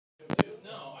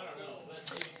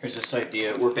Here's this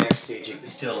idea. We're backstaging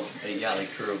still at Yachtly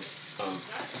Crew.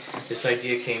 This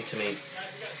idea came to me.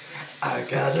 I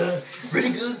got a pretty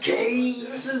good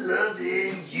case of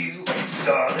loving you,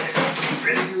 darling.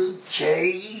 Pretty good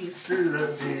case of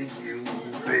loving you,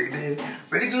 baby.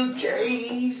 Pretty good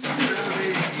case of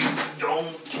loving you.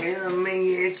 Don't tell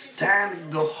me it's time to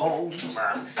go home.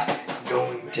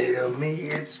 Don't tell me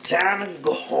it's time to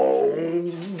go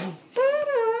home.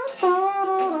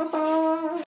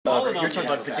 You're talking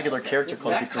about a particular character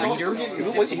called the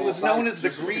Greeter? He was known as the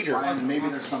Greeter.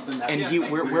 And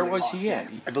where was he at?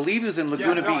 I believe he was in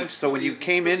Laguna Beach, so when you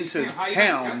came into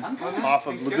town off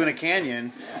of Laguna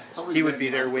Canyon, he would be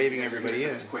there waving everybody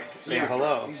in, saying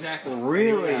hello.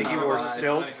 Really? I think he wore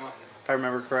stilts, if I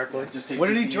remember correctly. What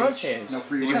did he dress as?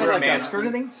 Did he wear a mask or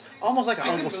anything? Almost like an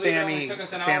Uncle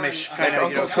Sammy-ish kind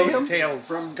of, coat and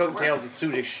tails and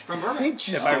suitish.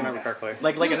 If I remember correctly.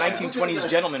 Like a 1920s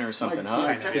gentleman or something,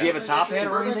 huh? Did he have a top hat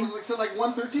or anything? Like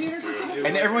 113 or something?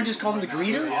 And everyone just called him the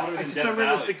Greeter? I just remember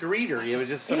it was the Greeter. It was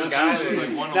just some guy.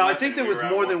 Now, I think there was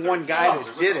more than one guy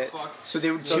that did it. So they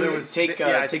would take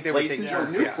places?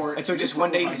 And so just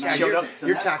one day he showed up?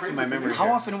 You're taxing my memory.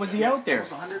 How often was he out there?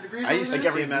 I used to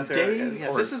see him out there.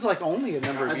 This is like only a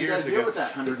number of years ago.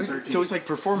 So it's like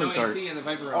performance art.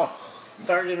 Oh,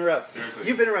 sorry to interrupt.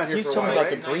 You've been around here He's for a while,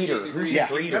 talking about right? the Greeter. Who's the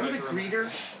Greeter? Remember the Greeter?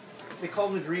 They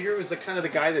called him the Greeter. It was the kind of the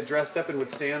guy that dressed up and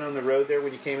would stand on the road there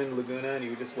when you came into Laguna and he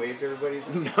would just wave to everybody.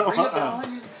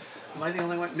 No. Am I the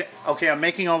only one? Okay, I'm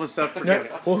making all this up. Forget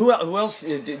it. Well, who else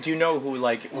do you know who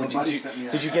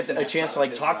did you get a chance to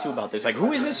talk to about this? Like,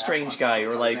 who is this strange guy,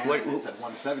 or like what?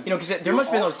 Because there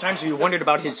must have been those times where you wondered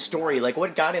about his story, like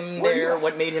what got him there,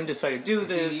 what made him decide to do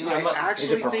this.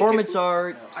 Is it performance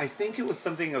art? I think it was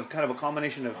something that was kind of a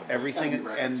combination of everything,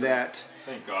 and that.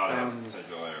 Thank God.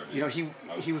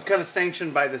 He was kind of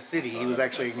sanctioned by the city. He was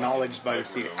actually acknowledged by the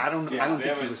city. I don't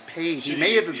think he was paid. He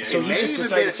may have. So he just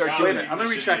decided to start doing it. I'm gonna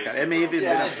retract that. It may have been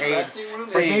a paid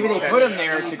thing. Maybe they put him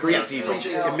there to greet people.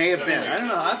 It may have been. I don't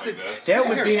know. That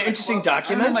would be an interesting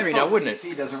documentary, now, wouldn't it?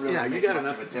 Yeah, you got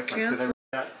enough cancer.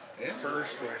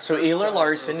 So Elar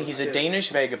Larson, he's a Danish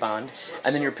vagabond,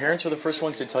 and then your parents were the first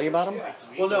ones to tell you about him?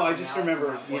 Well, no, I just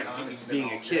remember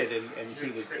being a kid, and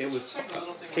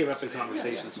came up in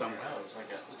conversation somewhere.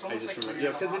 I just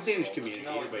remember, because the Danish community,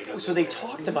 everybody knows. So they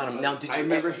talked about him. Now, did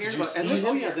you see him?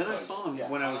 Oh yeah, then I saw him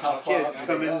when I was a kid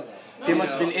come in. They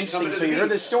must have been interesting. So you heard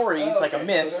the stories, like a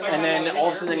myth, and then all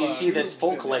of a sudden you see this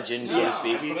folk legend, so to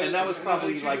speak. And that was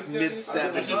probably like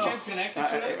mid-70s,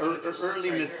 early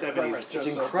mid-70s. It's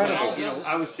incredible.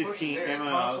 I was 15, and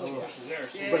I was a little...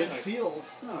 But it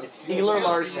feels... Elar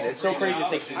Larson, it's so crazy to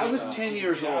think. I was 10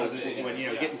 years old when,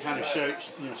 getting kind of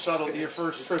shuttled your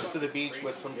first trips to the beach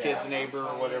with some kid's neighbor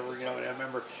or whatever, and I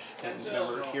remember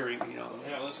hearing,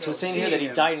 So it's saying here that he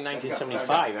died in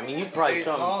 1975. I mean, you probably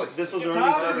saw him. This was early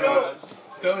 70s.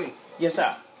 Stoney. Yes,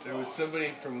 sir. There was somebody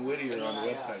from Whittier on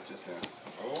the website just now.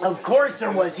 Of course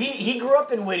there was. He grew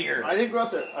up in Whittier. I didn't grow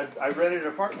up there. I rented an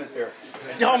apartment there.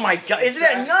 Oh my God! Isn't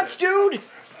that nuts, dude?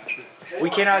 We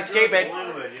cannot escape it.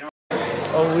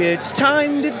 Oh, it's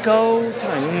time to go,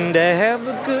 time to have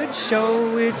a good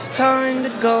show. It's time to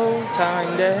go,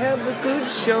 time to have a good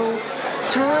show.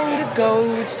 Time to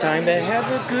go, it's time to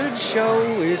have a good show.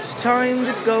 It's time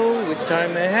to go, it's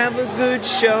time to have a good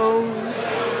show.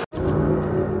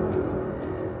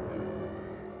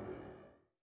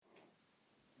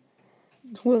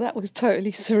 Well, that was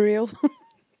totally surreal.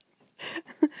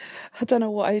 I don't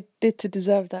know what I did to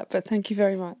deserve that, but thank you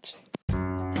very much.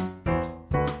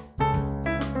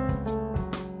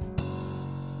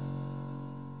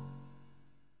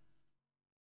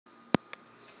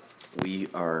 We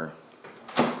are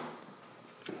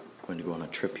going to go on a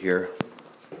trip here.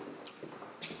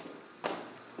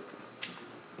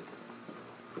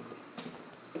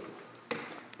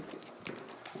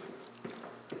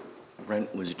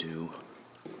 Rent was due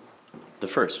the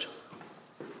 1st.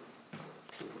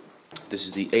 This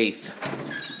is the 8th,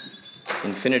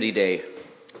 Infinity Day.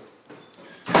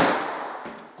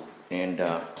 And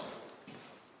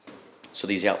so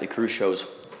these Yachtly Crew shows,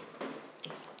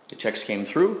 the checks came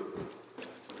through,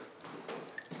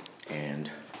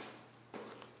 and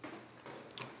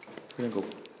we're gonna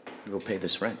go pay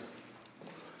this rent.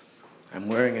 I'm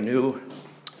wearing a new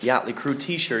Yachtly Crew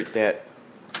t-shirt that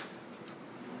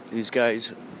these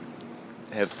guys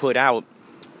have put out.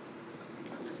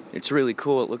 It's really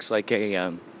cool. It looks like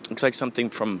something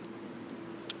from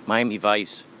Miami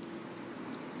Vice.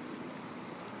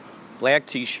 Black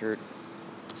t-shirt.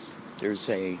 There's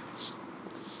a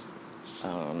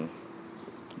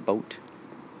boat,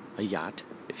 a yacht,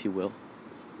 if you will.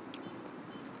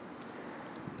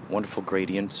 Wonderful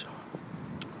gradients.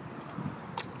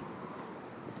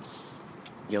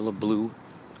 yellow, blue,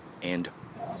 and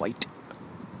white.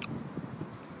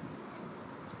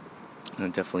 And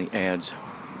it definitely adds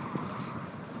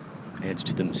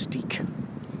to the mystique.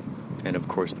 And of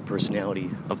course the personality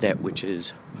of that which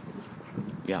is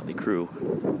Yachtly Crew,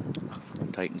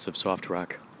 Titans of Soft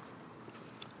Rock.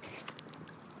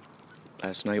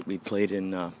 Last night we played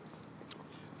in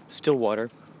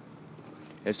Stillwater.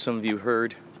 As some of you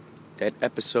heard that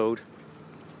episode,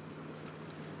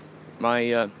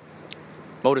 my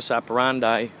modus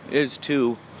operandi is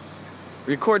to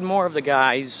record more of the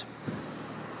guys,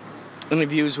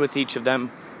 interviews with each of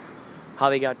them, how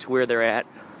they got to where they're at,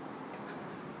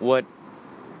 what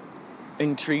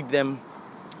intrigued them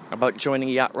about joining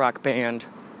a yacht rock band,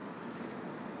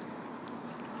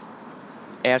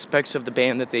 aspects of the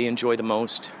band that they enjoy the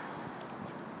most,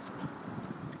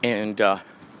 and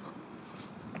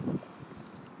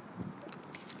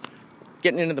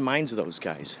getting into the minds of those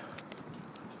guys.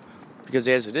 Because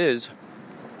as it is,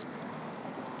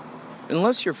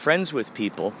 unless you're friends with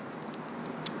people,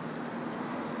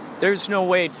 there's no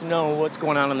way to know what's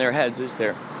going on in their heads, is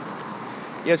there?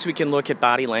 Yes, we can look at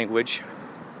body language.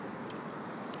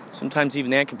 Sometimes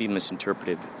even that can be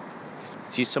misinterpreted.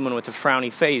 See someone with a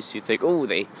frowny face, you think, oh,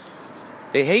 they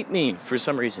hate me for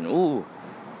some reason. Ooh,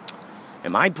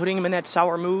 am I putting them in that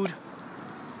sour mood?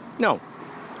 No.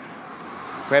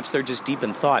 Perhaps they're just deep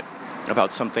in thought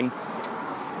about something.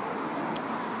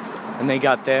 And they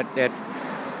got that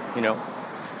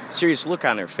serious look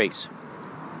on their face.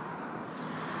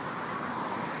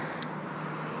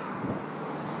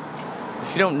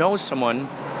 If you don't know someone,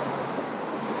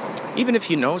 even if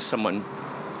you know someone,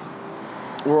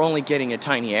 we're only getting a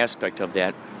tiny aspect of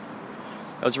that.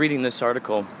 I was reading this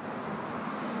article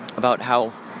about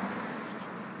how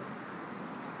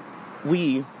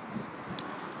we,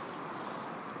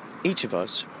 each of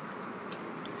us,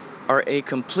 are a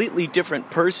completely different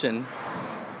person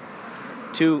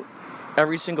to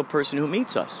every single person who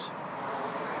meets us.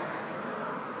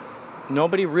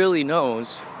 Nobody really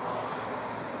knows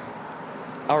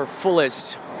our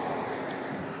fullest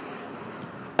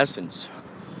essence,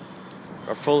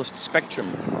 our fullest spectrum.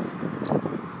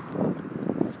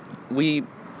 We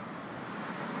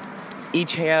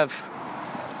each have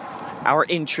our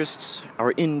interests,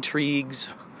 our intrigues,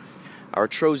 our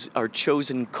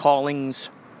chosen callings,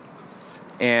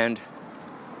 and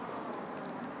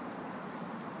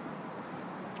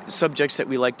subjects that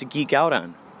we like to geek out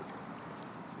on.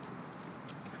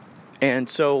 And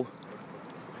so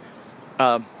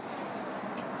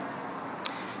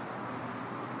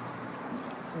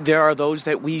there are those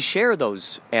that we share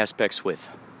those aspects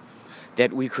with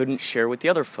that we couldn't share with the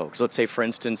other folks. Let's say, for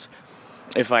instance,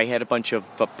 if I had a bunch of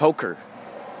poker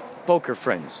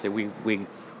friends that we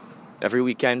every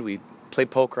weekend we play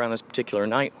poker on this particular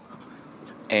night,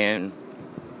 and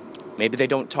maybe they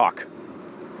don't talk.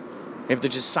 Maybe they're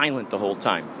just silent the whole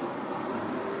time.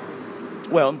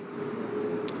 Well,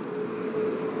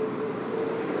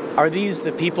 are these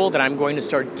the people that I'm going to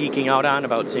start geeking out on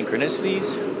about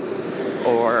synchronicities?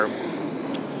 Or,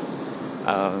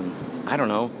 I don't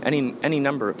know, any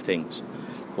number of things.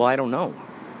 Well, I don't know.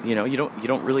 You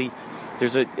don't really,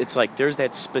 there's that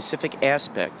specific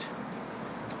aspect,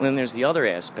 and then there's the other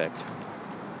aspect.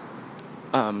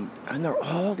 And there are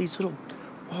all these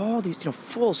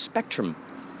full spectrum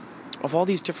of all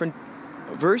these different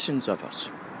versions of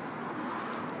us.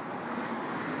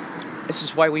 This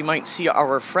is why we might see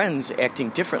our friends acting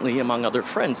differently among other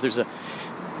friends. There's a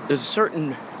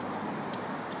certain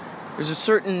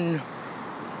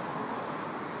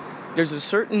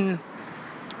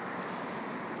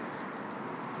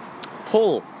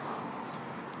pull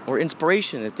or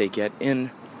inspiration that they get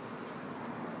in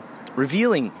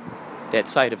revealing that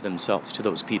side of themselves to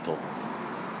those people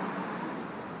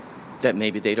that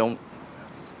maybe they don't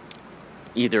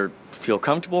either feel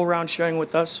comfortable around sharing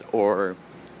with us, or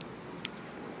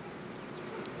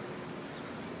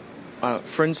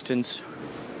for instance,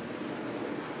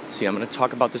 see, I'm going to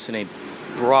talk about this in a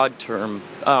broad term.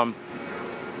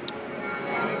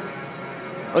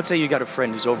 Let's say you got a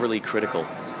friend who's overly critical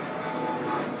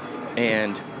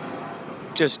and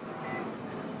just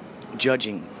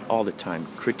judging all the time,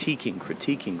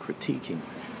 critiquing.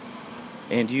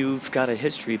 And you've got a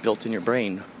history built in your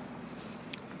brain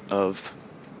of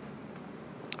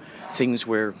things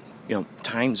where,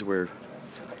 times where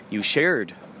you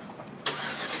shared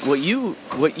what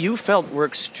you felt were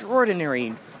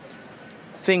extraordinary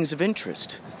things of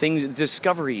interest,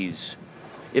 discoveries,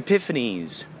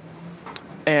 epiphanies,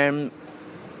 and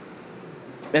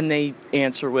they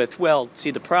answer with, well,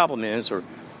 see, the problem is, or,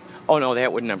 oh no,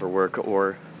 that would never work,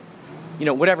 or,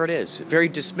 whatever it is, very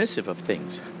dismissive of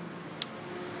things.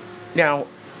 Now,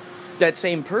 that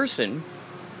same person,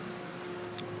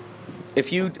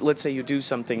 if you, let's say you do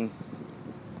something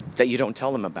that you don't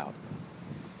tell them about,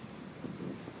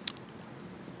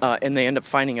 and they end up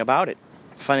finding out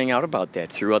about that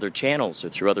through other channels or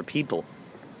through other people,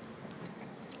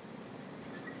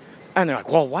 and they're like,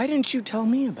 well, why didn't you tell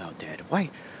me about that? Why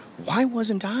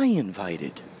wasn't I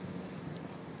invited?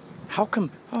 How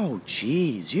come? Oh,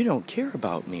 geez, you don't care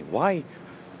about me. Why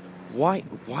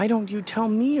don't you tell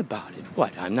me about it?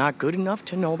 What, I'm not good enough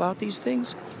to know about these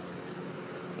things?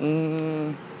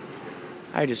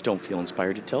 I just don't feel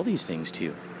inspired to tell these things to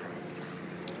you.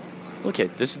 Look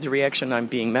at this is the reaction I'm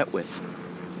being met with.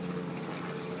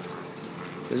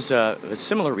 This is a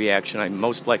similar reaction I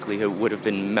most likely would have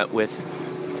been met with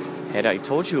had I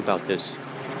told you about this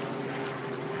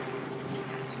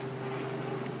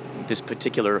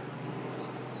particular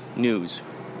news.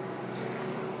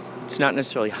 It's not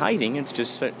necessarily hiding, it's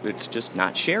just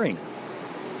not sharing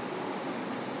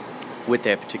with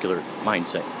that particular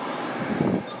mindset,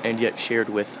 and yet shared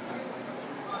with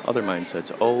other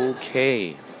mindsets.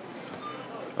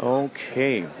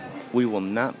 Okay, we will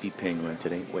not be paying rent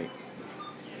today. Wait.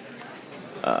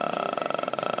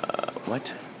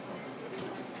 What?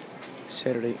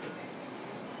 Saturday.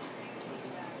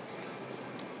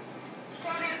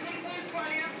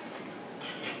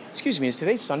 Excuse me, is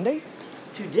today Sunday?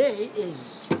 Today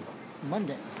is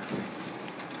Monday.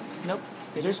 Nope.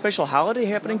 Is there a special holiday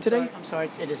happening today? I'm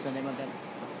sorry, it is Sunday, my bad.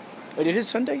 Wait, it is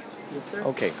Sunday? Yes, sir.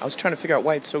 Okay, I was trying to figure out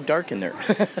why it's so dark in there.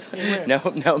 Now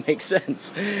it makes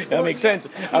sense. That makes sense.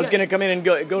 I was going to come in and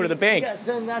go to the bank. You got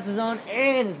sunglasses on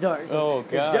and it's dark. So Oh,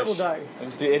 gosh.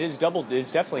 It's double dark.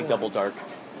 It's definitely double dark.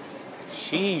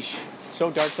 Sheesh. It's so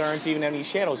dark there aren't even any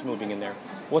shadows moving in there.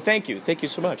 Well, thank you. Thank you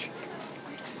so much.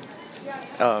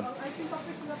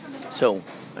 So,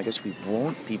 I guess we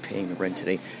won't be paying the rent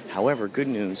today. However, good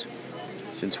news,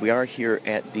 since we are here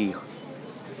at the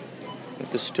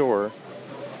store,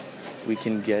 we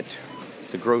can get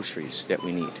the groceries that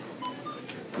we need,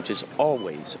 which is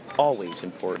always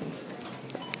important.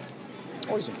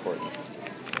 Always important.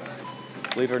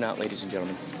 Believe it or not, ladies and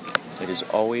gentlemen, it is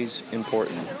always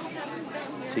important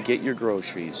to get your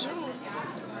groceries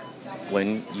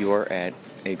when you are at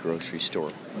a grocery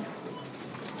store.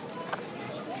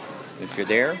 If you're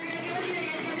there,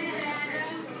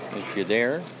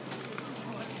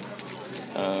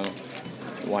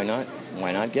 why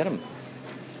not get them?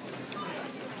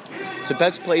 It's the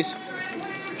best place,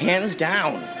 hands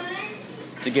down,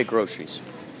 to get groceries.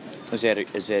 Is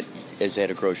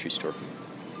at a grocery store.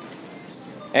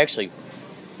 Actually,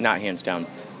 not hands down.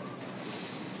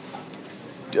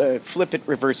 Flip it,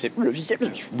 reverse it,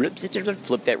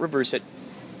 flip that, reverse it.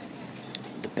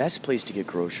 The best place to get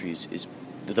groceries is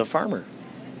the farmer.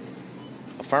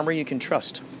 A farmer you can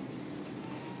trust.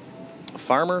 A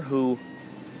farmer who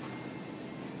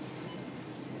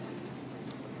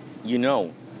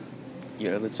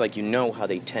it's like you know how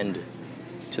they tend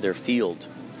to their field.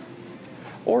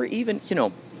 Or even,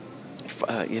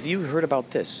 have you heard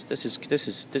about this? This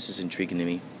is intriguing to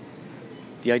me.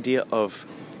 The idea of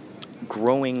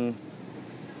growing,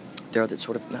 they're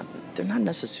not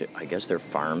necessarily, I guess they're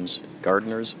farms,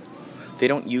 gardeners. They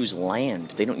don't use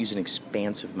land. They don't use an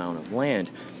expansive amount of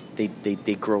land. They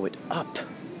grow it up.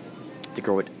 They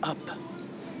grow it up.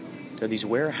 There are these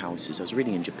warehouses. I was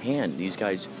reading in Japan, these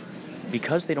guys,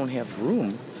 because they don't have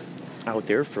room out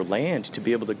there for land to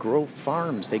be able to grow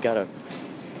farms, they gotta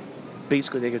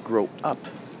grow up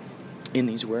in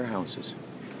these warehouses.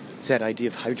 It's that idea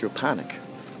of hydroponic.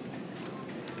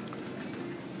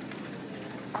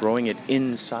 Growing it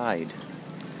inside.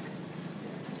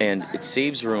 And it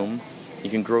saves room. You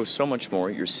can grow so much more.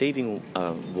 You're saving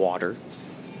water.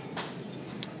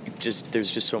 There's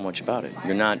just so much about it.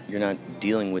 You're not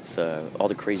dealing with all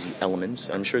the crazy elements.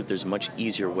 I'm sure there's a much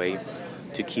easier way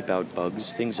to keep out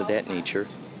bugs, things of that nature.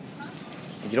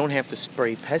 You don't have to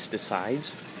spray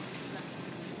pesticides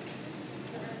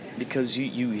because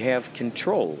you have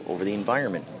control over the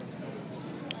environment.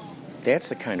 That's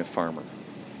the kind of farmer.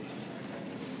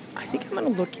 I think I'm going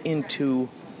to look into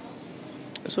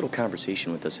this little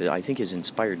conversation with us. I think has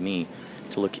inspired me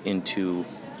to look into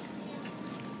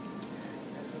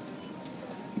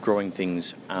growing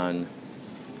things on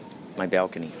my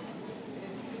balcony.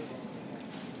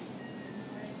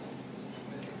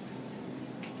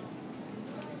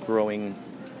 Growing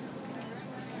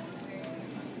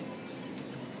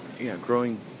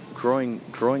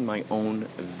my own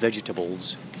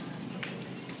vegetables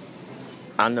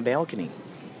on the balcony.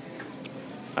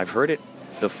 I've heard it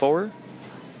before,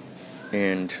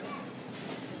 and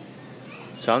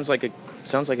sounds like a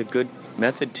good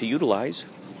method to utilize.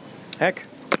 Heck,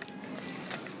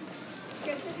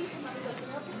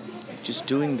 Just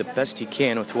doing the best you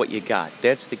can with what you got.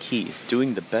 That's the key.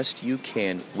 Doing the best you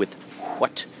can with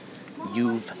what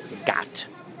you've got.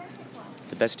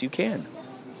 The best you can.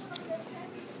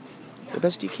 The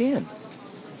best you can.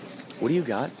 What do you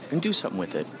got? And do something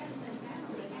with it.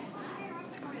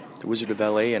 The Wizard of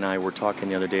LA and I were talking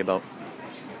the other day about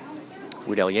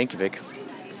Weird Al Yankovic.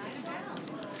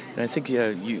 And I think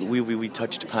we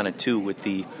touched upon it too with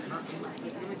the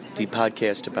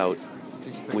podcast about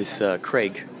with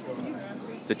Craig.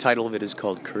 The title of it is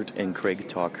called Kurt and Craig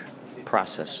Talk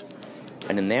Process.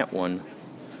 And in that one,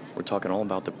 we're talking all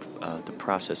about the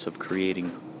process of creating.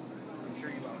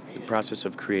 The process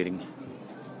of creating.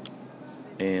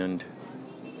 And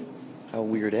how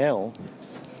Weird Al,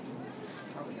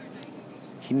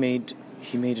 he made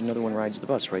Another One Rides the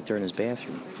Bus right there in his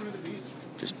bathroom.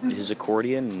 Just his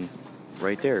accordion and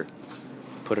right there.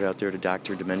 Put it out there to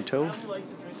Dr. Demento.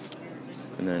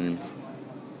 And then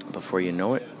before you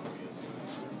know it,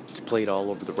 it's played all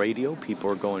over the radio.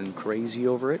 People are going crazy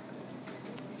over it.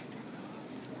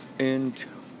 And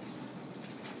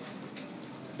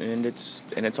it's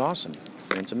awesome.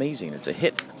 And it's amazing. It's a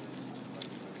hit.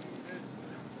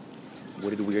 What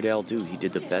did Weird Al do? He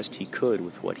did the best he could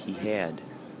with what he had.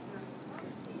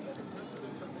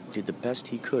 Did the best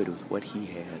he could with what he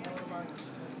had.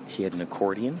 He had an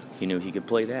accordion. He knew he could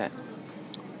play that.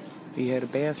 He had a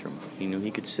bathroom. He knew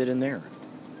he could sit in there.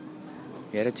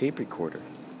 He had a tape recorder.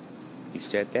 He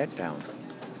sat that down.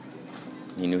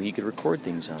 He knew he could record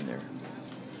things on there.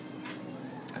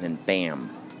 And then bam.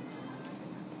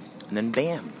 And then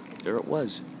bam. There it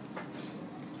was.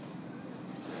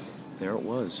 There it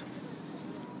was.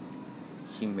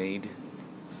 He made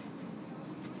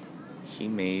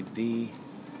the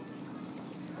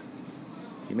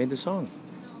song.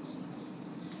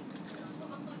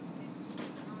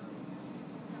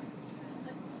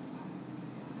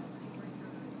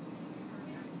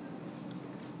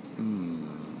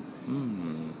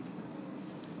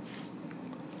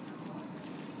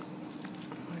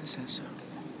 What is this?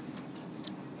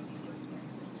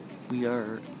 We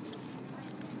are...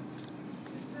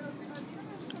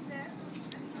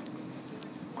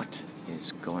 What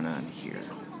is going on here?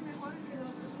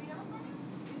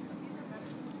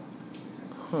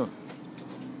 Huh.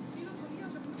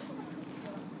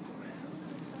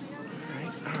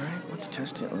 Alright, let's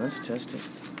test it.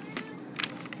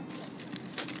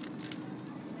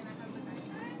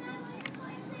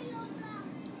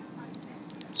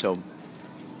 So,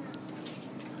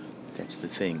 that's the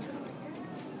thing.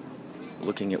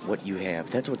 Looking at what you have.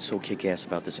 That's what's so kick-ass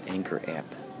about this Anchor app.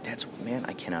 Man,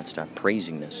 I cannot stop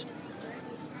praising this.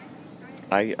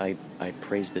 I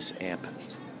praise this app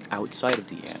outside of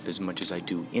the app as much as I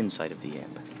do inside of the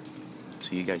app.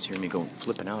 So you guys hear me going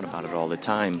flipping out about it all the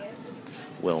time.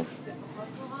 Well,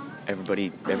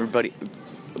 everybody,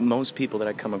 most people that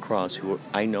I come across who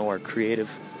I know are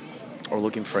creative or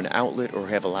looking for an outlet or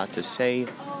have a lot to say,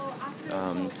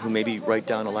 who maybe write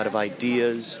down a lot of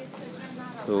ideas,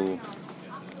 who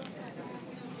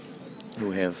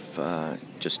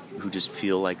just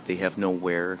feel like they have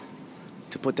nowhere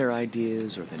to put their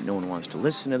ideas or that no one wants to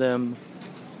listen to them.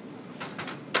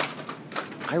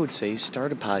 I would say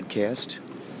start a podcast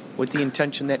with the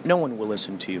intention that no one will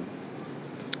listen to you.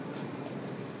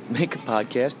 Make a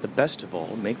podcast, the best of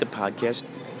all, make the podcast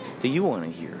that you want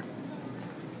to hear.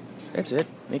 That's it.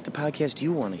 Make the podcast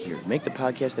you want to hear. Make the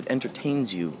podcast that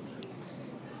entertains you.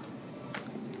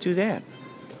 Do that.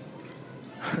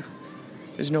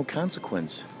 There's no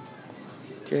consequence.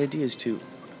 The idea is to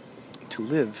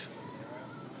live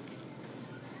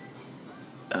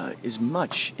as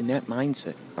much in that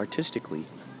mindset, artistically.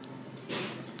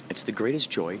 It's the greatest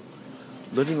joy,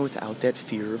 living without that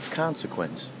fear of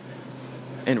consequence,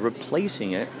 and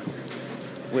replacing it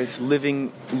with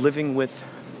living with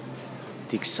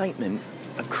the excitement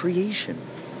of creation.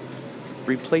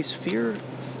 Replace fear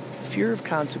of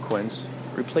consequence,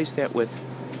 replace that with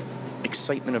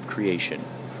excitement of creation.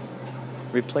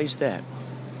 Replace that,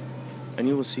 and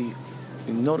you will see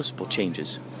noticeable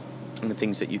changes in the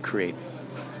things that you create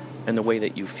and the way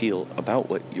that you feel about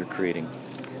what you're creating.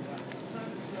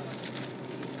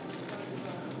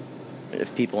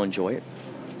 If people enjoy it,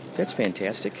 that's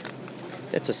fantastic.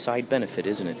 That's a side benefit,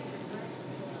 isn't it?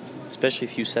 Especially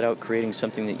if you set out creating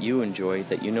something that you enjoy,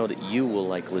 that you know that you will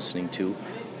like listening to,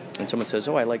 and someone says,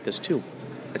 oh, I like this too.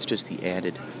 That's just the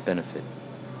added benefit.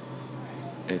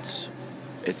 It's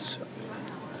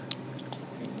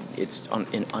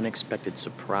an unexpected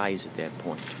surprise at that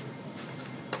point.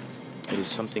 It is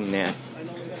something that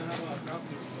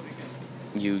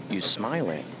you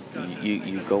smile at.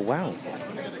 You go, wow.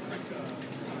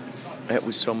 That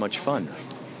was so much fun.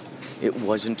 It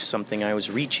wasn't something I was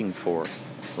reaching for,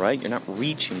 right? You're not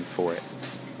reaching for it.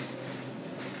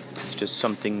 It's just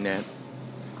something that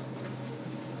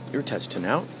you're testing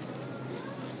out,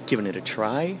 giving it a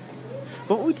try.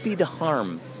 What would be the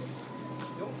harm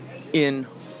in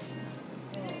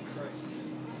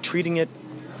treating it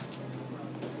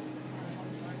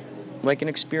like an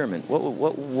experiment?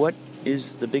 What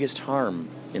is the biggest harm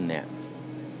in that?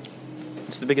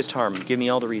 What's the biggest harm? Give me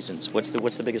all the reasons. What's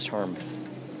the biggest harm?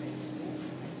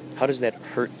 How does that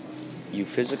hurt you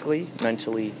physically,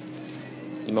 mentally,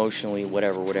 emotionally,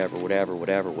 whatever?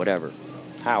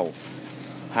 How?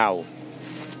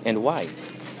 And why?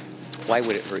 Why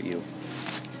would it hurt you?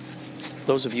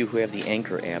 Those of you who have the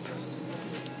Anchor app,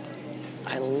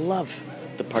 I love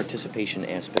the participation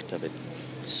aspect of it.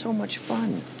 It's so much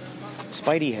fun.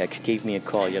 Spidey Heck gave me a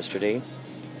call yesterday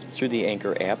through the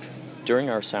Anchor app during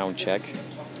our sound check.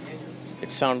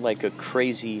 It sounded like a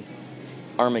crazy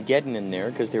Armageddon in there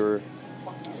because they're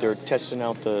testing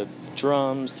out the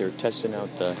drums, they're testing out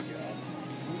the,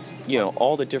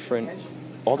 all the different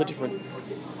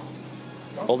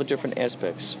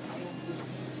aspects.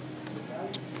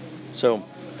 So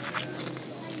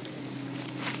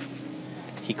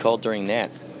he called during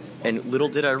that, and little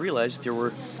did I realize there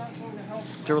were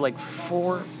like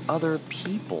 4 other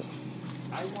people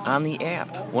on the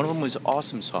app. One of them was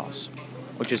Awesome Sauce,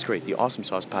 which is great, the Awesome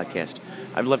Sauce podcast.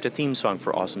 I've left a theme song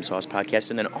for Awesome Sauce podcast,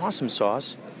 and then Awesome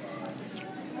Sauce,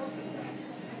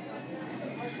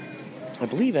 I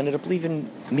believe, ended up leaving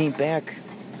me back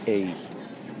a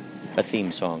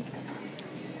theme song,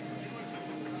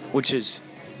 which is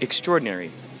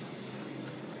extraordinary.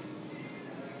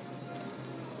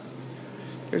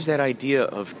 There's that idea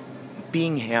of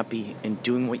being happy and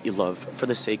doing what you love for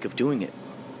the sake of doing it.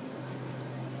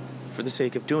 For the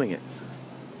sake of doing it.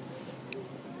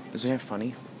 Isn't that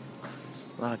funny?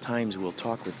 A lot of times we'll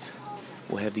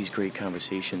have these great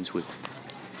conversations with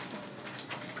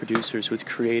producers, with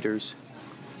creators,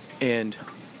 and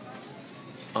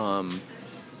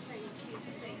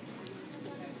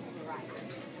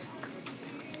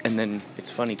then it's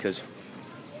funny because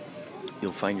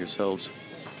you'll find yourselves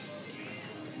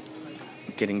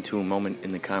getting to a moment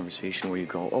in the conversation where you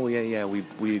go, oh yeah,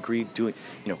 we agree doing,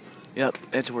 yep,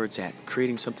 that's where it's at,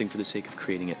 creating something for the sake of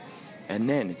creating it. And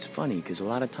then it's funny because a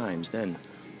lot of times then,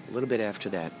 a little bit after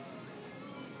that,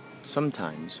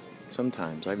 sometimes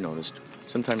I've noticed,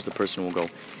 sometimes the person will go,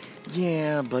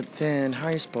 yeah, but then how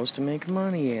are you supposed to make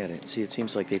money at it? See, it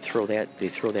seems like they throw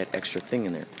that extra thing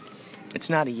in there. It's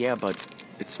not a yeah, but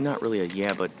it's not really a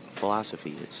yeah, but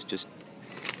philosophy. It's just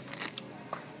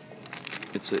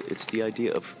it's the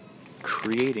idea of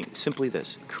creating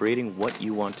what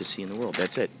you want to see in the world.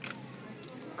 That's it.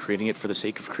 Creating it for the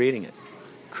sake of creating it.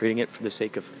 Creating it for the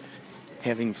sake of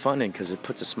having fun and because it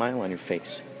puts a smile on your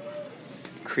face.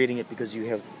 Creating it because you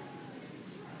have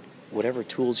whatever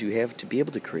tools you have to be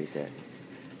able to create that.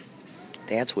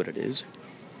 That's what it is.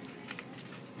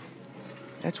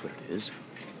 That's what it is.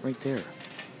 Right there.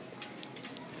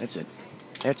 That's it.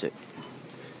 That's it.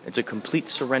 It's a complete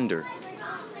surrender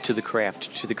to the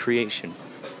craft, to the creation.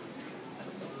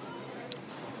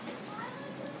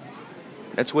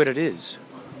 That's what it is.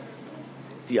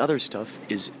 The other stuff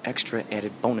is extra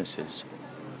added bonuses.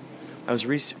 I was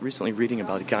recently reading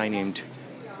about a guy named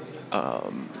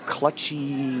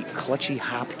Clutchy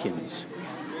Hopkins.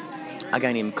 A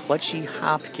guy named Clutchy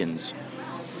Hopkins.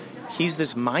 He's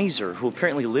this miser who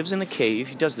apparently lives in a cave.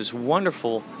 He does this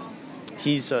wonderful...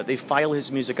 they file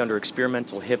his music under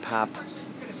experimental hip-hop,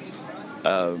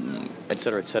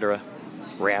 etc.,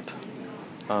 rap.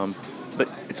 But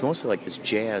it's mostly like this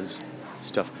jazz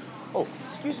stuff. Oh,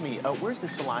 excuse me, where's the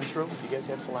cilantro? Do you guys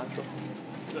have cilantro?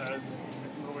 It's a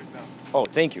little ways down. Oh,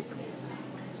 thank you.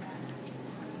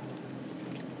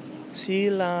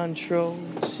 Cilantro.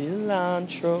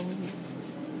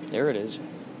 There it is.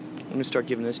 I'm going to start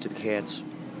giving this to the cats.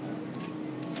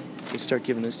 We'll start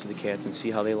giving this to the cats and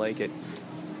see how they like it.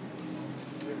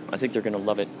 I think they're going to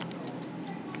love it.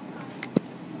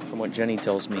 From what Jenny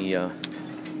tells me,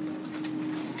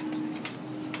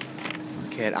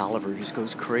 cat Oliver just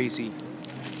goes crazy.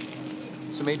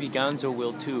 So maybe Gonzo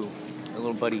will too. My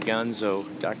little buddy Gonzo,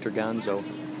 Dr. Gonzo.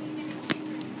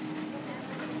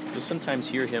 You'll sometimes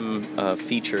hear him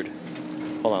featured.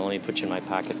 Hold on, let me put you in my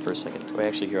pocket for a second. Oh,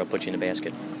 actually, here, I'll put you in the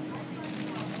basket.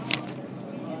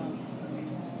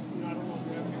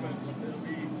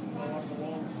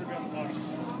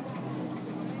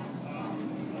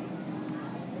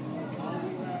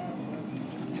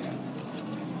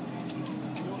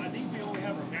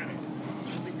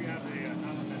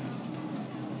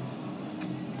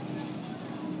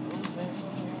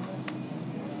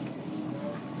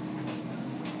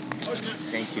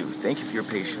 Thank you for your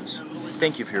patience.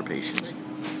 Thank you for your patience.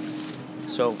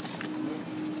 So,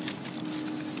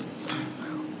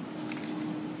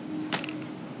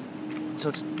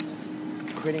 it's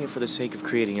creating it for the sake of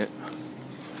creating it.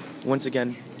 Once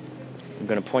again, I'm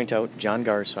going to point out John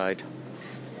Garside,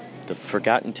 the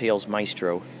Forgotten Tales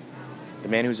maestro, the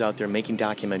man who's out there making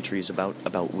documentaries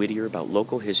about Whittier, about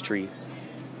local history,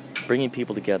 bringing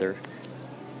people together,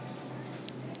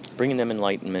 bringing them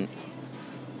enlightenment,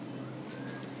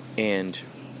 and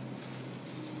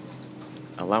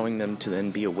allowing them to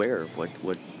then be aware of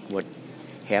what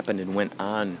happened and went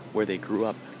on where they grew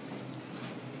up.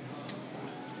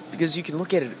 Because you can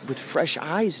look at it with fresh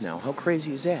eyes now. How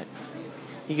crazy is that?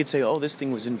 You could say, oh, this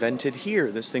thing was invented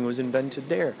here, this thing was invented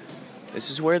there,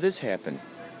 this is where this happened.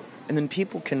 And then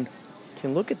people can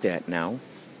look at that now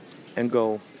and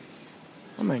go,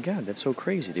 oh my God, that's so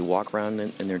crazy. They walk around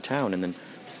in their town, and then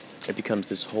it becomes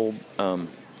this whole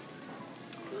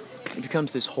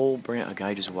brand. A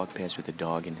guy just walked past with a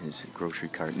dog in his grocery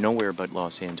cart. Nowhere but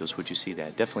Los Angeles would you see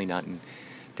that. Definitely not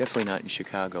in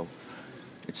Chicago.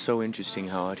 It's so interesting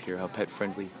how out here, how pet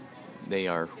friendly they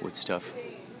are with stuff.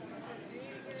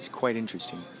 It's quite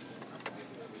interesting.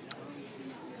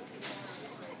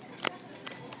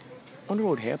 I wonder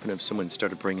what would happen if someone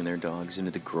started bringing their dogs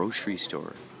into the grocery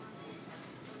store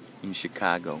in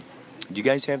Chicago. Do you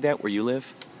guys have that where you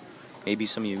live? Maybe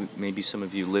some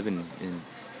of you live in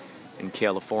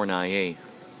California,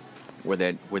 where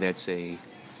that's a.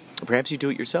 Perhaps you do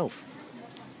it yourself.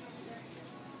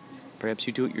 Perhaps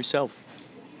you do it yourself.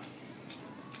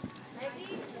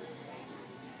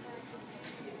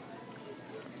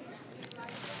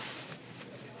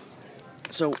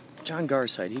 So, John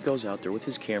Garside, he goes out there with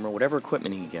his camera, whatever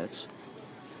equipment he gets.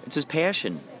 It's his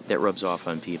passion that rubs off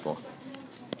on people.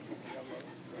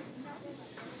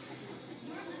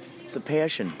 It's the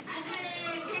passion.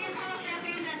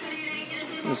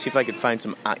 Let me see if I could find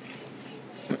some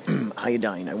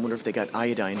iodine. I wonder if they got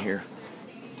iodine here.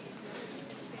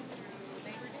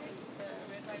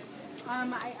 I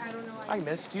don't know. Hi,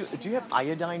 miss. Do you have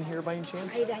iodine here by any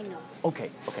chance? Iodine, no. Okay,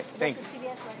 thanks. There's a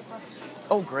CVS right across the street.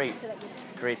 Oh, great.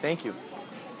 Great, thank you.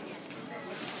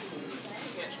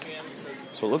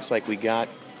 So it looks like we got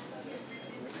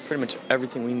pretty much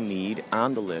everything we need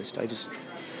on the list. I just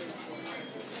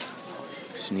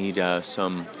need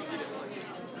some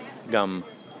gum.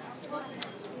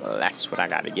 That's what I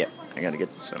gotta get. I gotta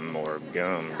get some more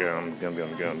gum.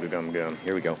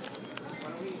 Here we go.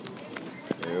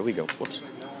 There we go. Whoops.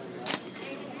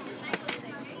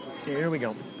 Here we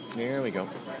go. There we go.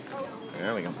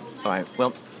 There we go. All right.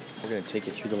 Well, we're gonna take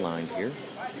it through the line here.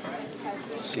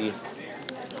 See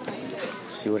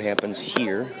what happens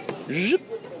here. Zip.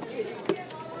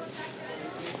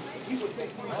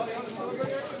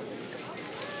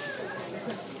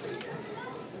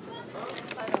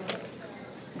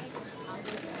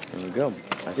 There we go.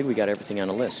 I think we got everything on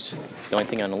the list. The only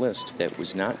thing on the list that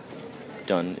was not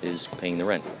done is paying the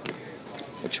rent,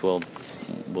 which will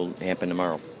happen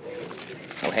tomorrow.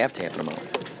 It'll have to happen tomorrow.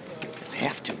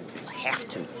 Have to.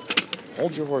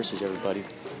 Hold your horses, everybody.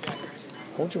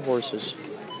 Hold your horses.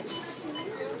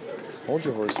 Hold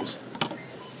your horses.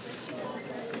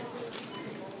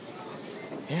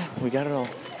 Yeah, we got it all.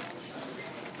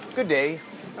 Good day.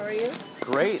 How are you?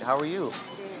 Great. How are you?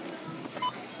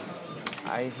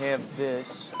 I have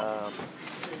this.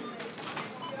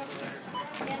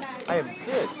 I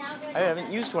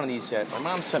haven't used one of these yet. My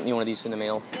mom sent me one of these in the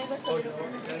mail.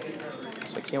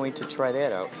 So I can't wait to try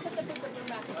that out.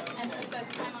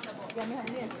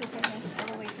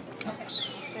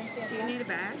 Do you need a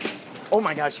bag? Oh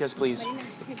my gosh, yes, please.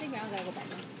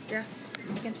 Yeah.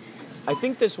 I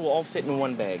think this will all fit in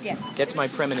one bag. Yes. That's my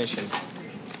premonition.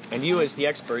 And you, as the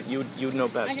expert, you'd know I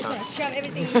best, just huh? want to shove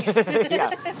everything in here.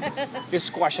 Yeah. Just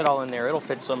squash it all in there. It'll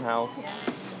fit somehow. Yeah.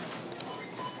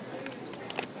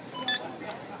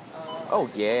 Oh,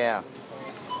 yeah.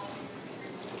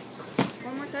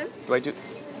 One more time. Do I do...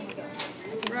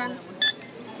 Run.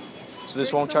 So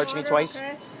this won't charge me twice?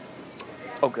 Okay.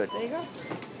 Oh, good. There you go.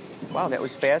 Wow, that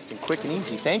was fast and quick and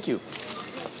easy. Thank you.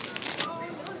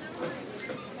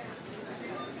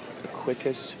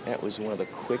 That was one of the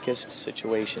quickest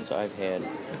situations I've had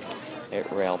at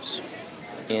Ralph's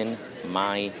in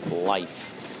my life.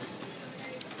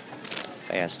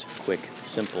 Fast, quick,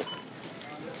 simple.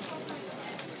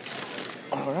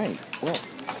 All right, well.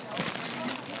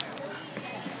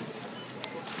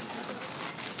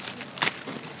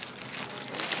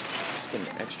 Let's get an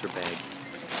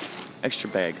extra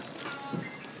bag.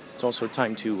 It's also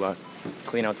time to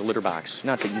clean out the litter box.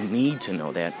 Not that you need to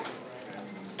know that.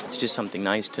 It's just something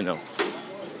nice to know.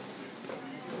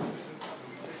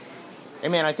 Hey,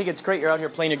 man, I think it's great you're out here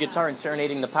playing your guitar and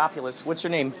serenading the populace. What's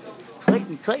your name?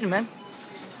 Clayton, man.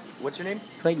 What's your name?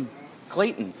 Clayton.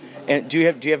 Clayton. And do you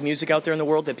have music out there in the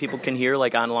world that people can hear,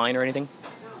 like online or anything?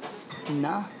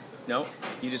 Nah. No?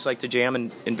 You just like to jam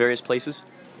in various places?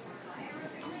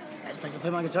 I just like to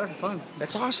play my guitar for fun.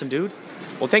 That's awesome, dude.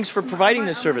 Well, thanks for providing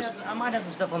this service. I might have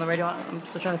some stuff on the radio. I'm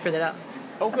still trying to figure that out.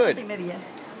 Oh, I good. think maybe, yeah.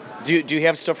 Do you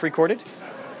have stuff recorded?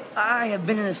 I have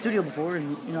been in a studio before,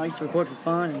 and I used to record for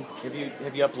fun. And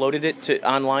Have you uploaded it to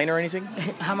online or anything?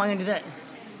 how am I gonna do that?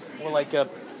 Well, like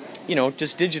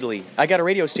just digitally. I got a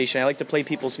radio station. I like to play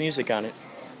people's music on it.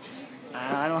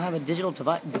 I don't have a digital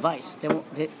device. They won't.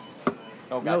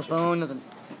 Oh, No gotcha. phone, nothing.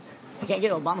 I can't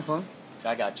get an Obama phone.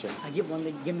 I got you. I get one.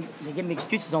 They give me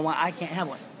excuses on why I can't have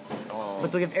one, Oh.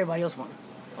 but they'll give everybody else one.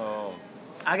 Oh.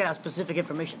 I got specific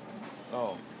information.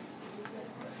 Oh.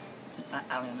 I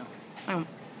don't even know. I don't.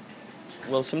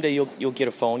 Well, someday you'll get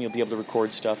a phone. You'll be able to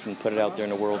record stuff and put it out there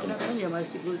in the world. And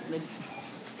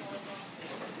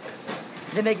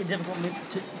They make it difficult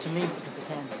to me because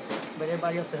they can, but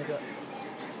everybody else does it.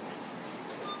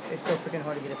 It's so freaking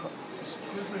hard to get a phone.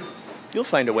 you'll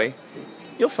find a way.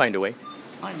 You'll find a way.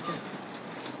 I am too.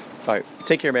 All right.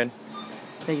 Take care, man.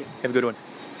 Thank you. Have a good one.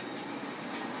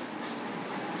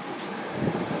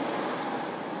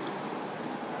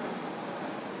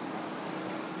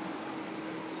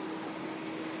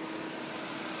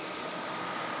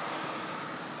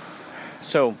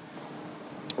 So,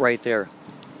 right there,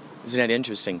 isn't that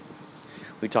interesting?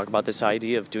 We talk about this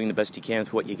idea of doing the best you can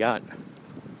with what you got.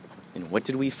 And what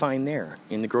did we find there?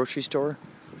 In the grocery store?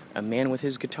 A man with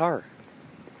his guitar.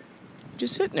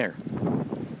 Just sitting there.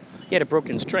 He had a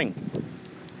broken string.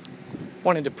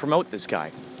 Wanted to promote this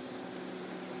guy.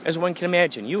 As one can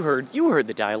imagine, you heard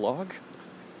the dialogue.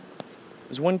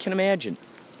 As one can imagine.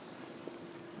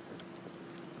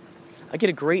 I get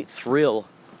a great thrill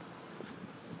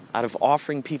out of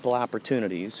offering people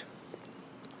opportunities,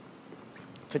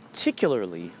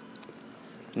 particularly,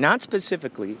 not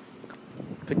specifically,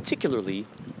 particularly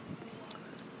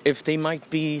if they might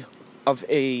be of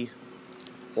a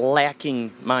lacking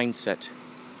mindset,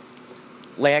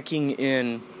 lacking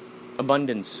in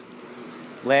abundance,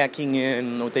 lacking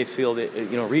in what they feel that,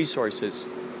 resources.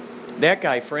 That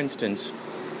guy, for instance,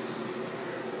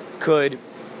 could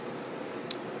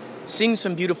sing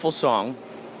some beautiful song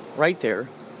right there,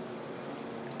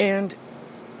 and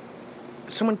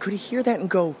someone could hear that and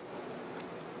go,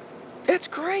 that's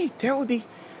great. That would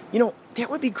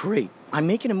be great. I'm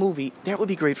making a movie. That would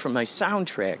be great for my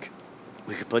soundtrack.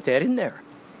 We could put that in there.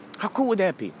 How cool would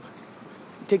that be?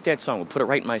 Take that song. We'll put it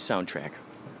right in my soundtrack.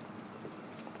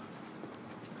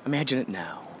 Imagine it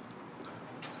now.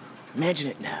 Imagine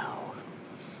it now.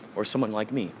 Or someone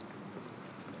like me.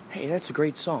 Hey, that's a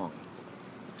great song.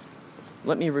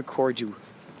 Let me record you.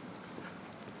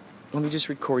 Let me just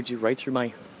record you right through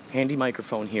my handy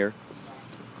microphone here.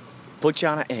 Put you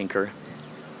on an anchor.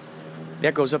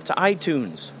 That goes up to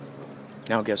iTunes.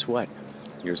 Now guess what?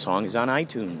 Your song is on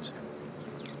iTunes.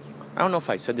 I don't know if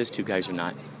I said this to you guys or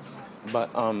not,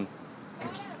 but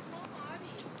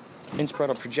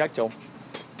Inspirato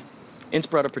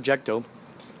Projecto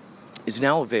is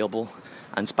now available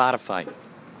on Spotify.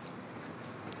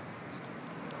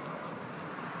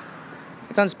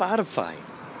 It's on Spotify.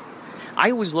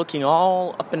 I was looking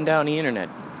all up and down the internet.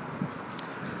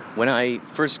 When I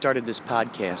first started this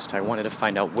podcast, I wanted to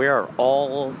find out where are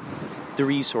all the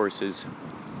resources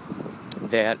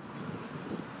that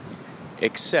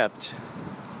accept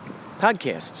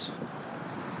podcasts.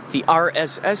 The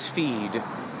RSS feed.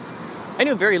 I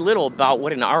knew very little about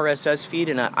what an RSS feed,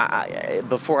 and I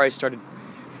before I started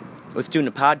with doing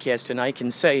a podcast, and I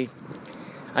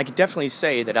could definitely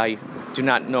say that I do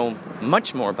not know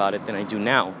much more about it than I do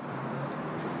now.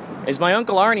 As my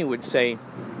Uncle Arnie would say,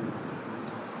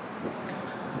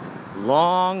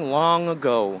 long, long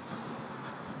ago,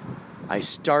 I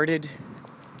started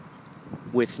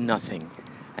with nothing.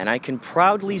 And I can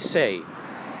proudly say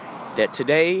that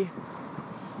today,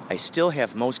 I still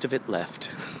have most of it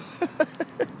left.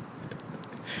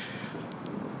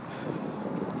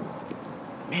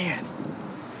 Man,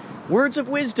 words of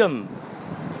wisdom.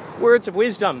 Words of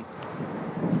wisdom.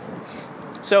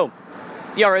 So,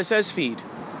 the RSS feed.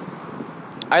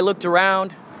 I looked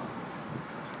around,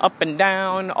 up and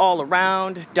down, all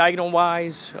around,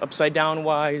 diagonal-wise,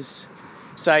 upside-down-wise,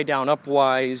 side-down,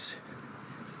 up-wise.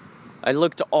 I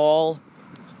looked all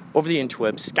over the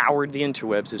interwebs, scoured the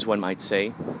interwebs, as one might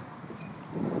say,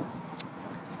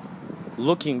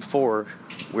 looking for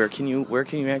where can you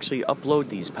actually upload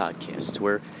these podcasts?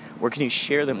 Where can you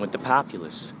share them with the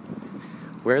populace?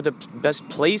 Where are the best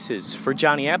places for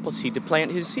Johnny Appleseed to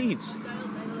plant his seeds?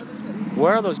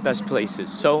 Where are those best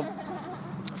places? So,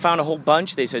 found a whole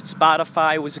bunch. They said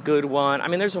Spotify was a good one. I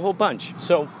mean, there's a whole bunch.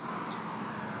 So,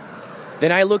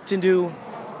 then I looked into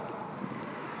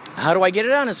how do I get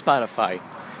it on a Spotify?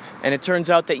 And it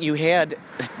turns out that you had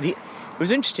it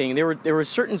was interesting. There were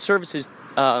certain services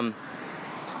that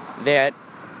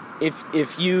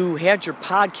if you had your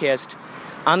podcast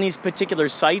on these particular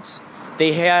sites,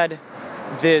 they had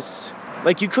this,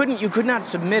 like you could not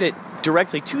submit it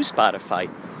directly to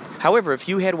Spotify. However, if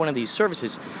you had one of these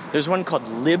services, there's one called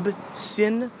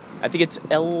Libsyn. I think it's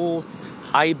Libsyn.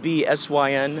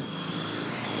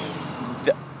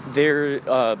 They're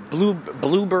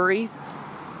Blueberry,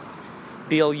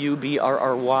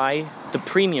 Blubrry, the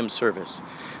premium service.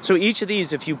 So each of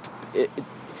these, if you,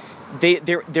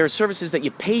 they're services that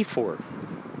you pay for.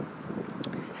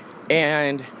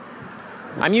 And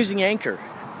I'm using Anchor.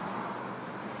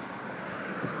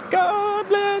 God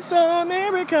bless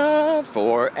America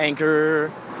for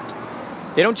Anchor.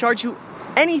 They don't charge you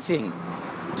anything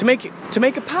to make a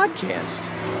podcast.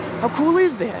 How cool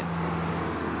is that?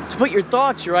 To put your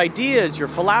thoughts, your ideas, your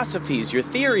philosophies, your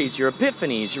theories, your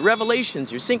epiphanies, your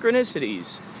revelations, your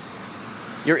synchronicities,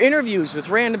 your interviews with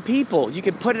random people, you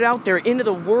can put it out there into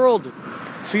the world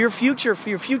for your future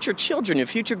children, your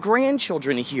future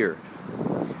grandchildren to hear.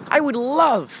 I would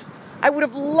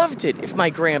have loved it if my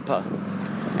grandpa,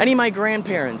 any of my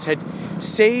grandparents had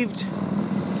saved,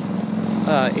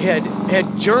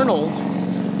 had journaled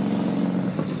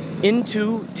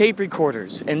into tape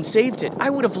recorders and saved it. I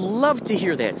would have loved to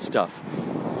hear that stuff.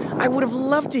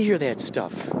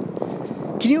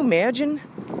 Can you imagine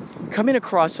coming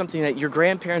across something that your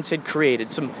grandparents had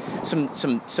created,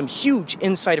 some huge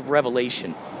insight of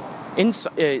revelation,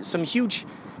 some huge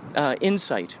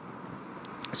insight,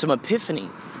 some epiphany,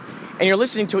 and you're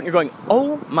listening to it and you're going,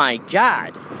 oh my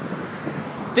God,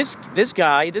 this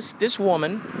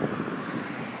woman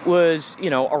was,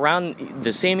 around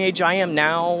the same age I am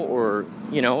now, or,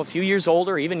 a few years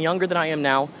older, even younger than I am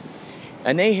now,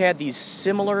 and they had these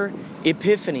similar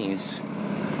epiphanies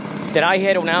that I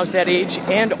had when I was that age,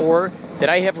 and or that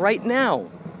I have right now.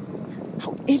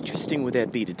 How interesting would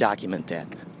that be to document that?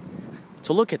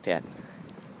 To look at that.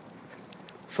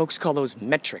 Folks call those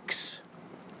metrics.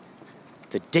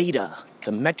 The data,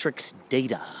 the metrics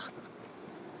data.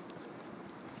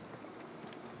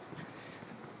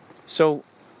 So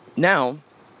now,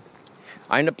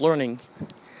 I end up learning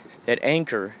that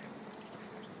Anchor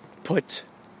puts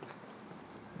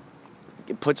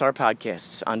our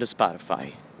podcasts onto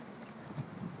Spotify.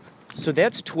 So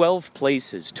that's 12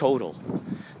 places total.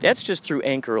 That's just through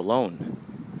Anchor alone.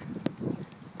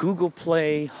 Google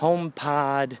Play,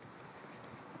 HomePod,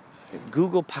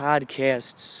 Google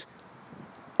Podcasts,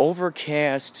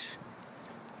 Overcast,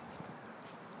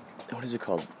 what is it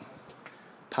called?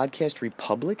 Podcast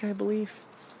Republic, I believe.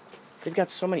 They've got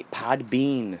so many,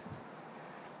 Podbean,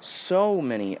 so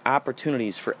many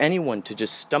opportunities for anyone to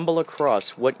just stumble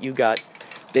across what you got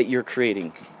that you're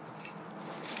creating.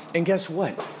 And guess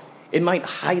what? It might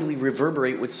highly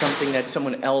reverberate with something that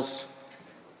someone else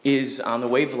is on the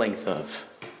wavelength of.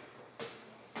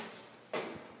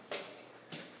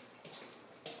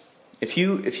 If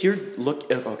you're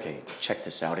okay, check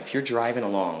this out. If you're driving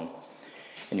along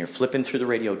and you're flipping through the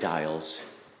radio dials,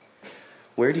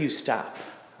 where do you stop?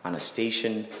 On a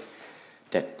station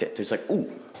that there's like,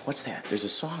 ooh, what's that? There's a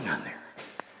song on there.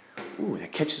 Ooh,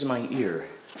 that catches my ear.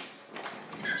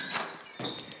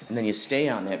 And then you stay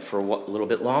on that for a little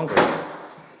bit longer.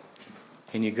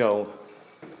 And you go,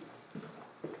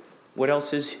 what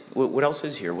else is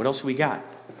here? What else we got?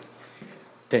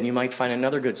 Then you might find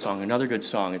another good song.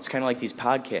 It's kind of like these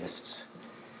podcasts.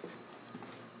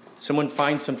 Someone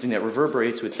finds something that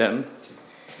reverberates with them,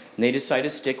 and they decide to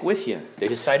stick with you. They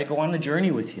decide to go on the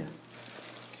journey with you.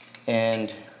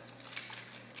 And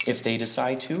if they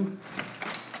decide to,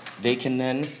 they can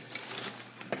then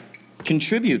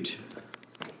contribute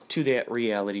to that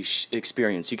reality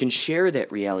experience. You can share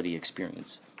that reality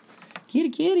experience.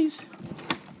 Kitties.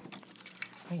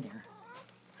 Hi there.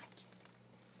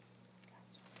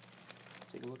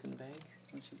 Take a look in the bag.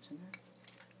 Let's see what's in there.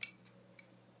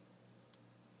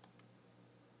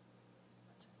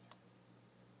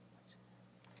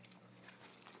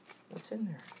 What's in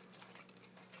there?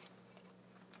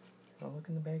 Want to look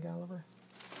in the bag, Oliver?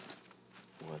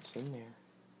 What's in there?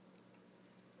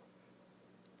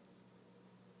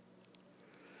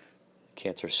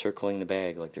 Cats are circling the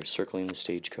bag like they're circling the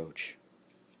stagecoach.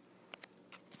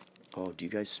 Oh, do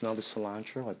you guys smell the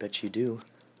cilantro? I bet you do.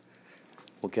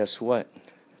 Well, guess what?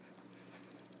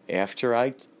 After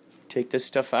I take this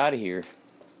stuff out of here,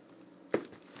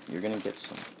 you're going to get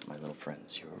some, my little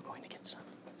friends. You're going to get some.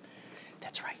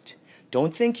 That's right.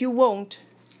 Don't think you won't,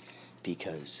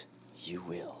 because you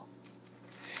will.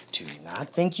 Do not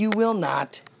think you will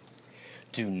not.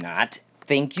 Do not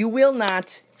think you will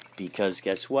not, because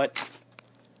guess what?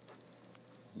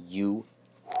 You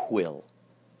will.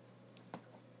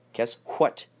 Guess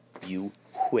what? You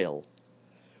will.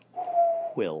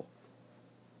 Will.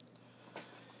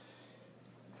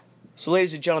 So,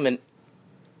 ladies and gentlemen,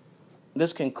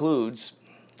 this concludes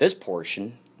this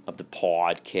portion of the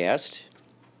podcast.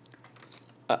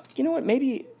 You know what?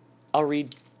 Maybe I'll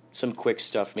read some quick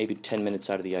stuff, maybe 10 minutes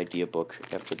out of the idea book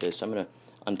after this. I'm going to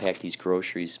unpack these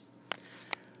groceries.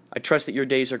 I trust that your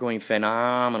days are going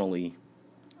phenomenally.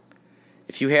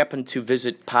 If you happen to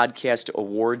visit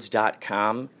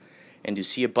podcastawards.com and you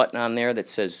see a button on there that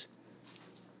says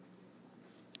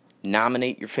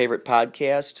nominate your favorite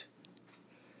podcast,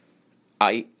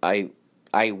 I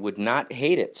would not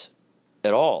hate it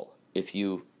at all if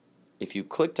you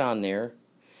clicked on there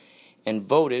and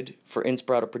voted for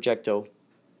Inspirato Projecto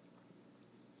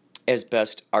as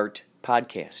Best Art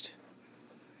Podcast.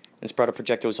 Inspirato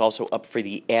Projecto is also up for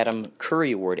the Adam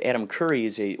Curry Award. Adam Curry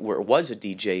was a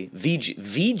DJ,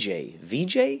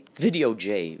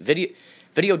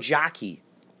 video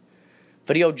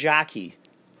jockey.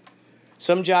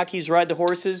 Some jockeys ride the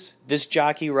horses. This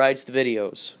jockey rides the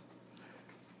videos.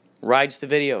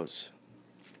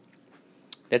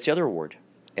 That's the other award.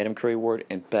 Adam Curry Award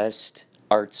and Best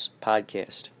Arts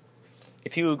Podcast.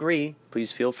 If you agree,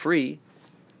 please feel free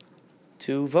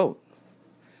to vote.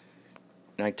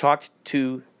 And I talked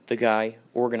to the guy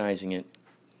organizing it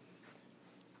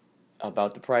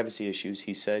about the privacy issues.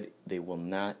 He said they will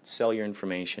not sell your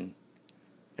information.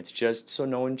 It's just so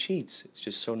no one cheats. It's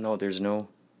just so there's no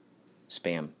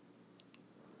spam.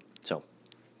 So,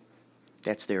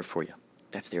 that's there for you.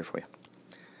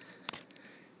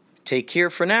 Take care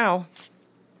for now.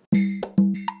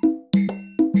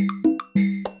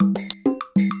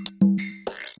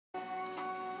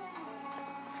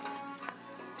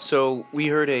 So we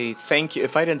heard a thank you.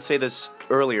 If I didn't say this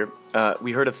earlier,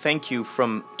 we heard a thank you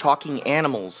from Talking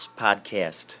Animals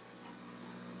podcast.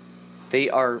 They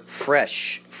are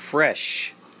fresh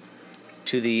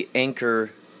to the Anchorverses,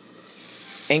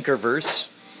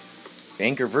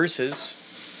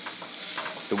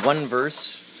 the one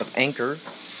verse of Anchor.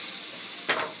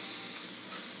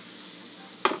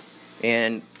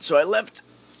 And so I left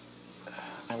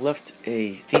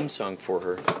a theme song for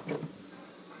her,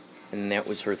 and that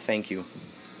was her thank you.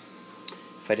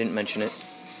 If I didn't mention it,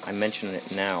 I'm mentioning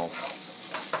it now.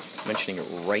 I'm mentioning it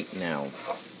right now.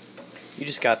 We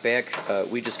just got back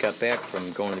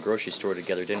from going to the grocery store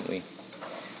together, didn't we?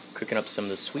 Cooking up some of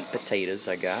the sweet potatoes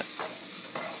I got.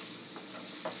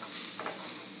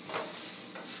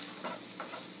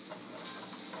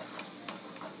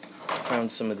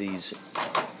 Found some of these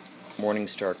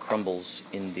Morningstar crumbles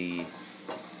in the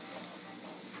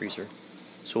freezer,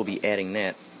 so we'll be adding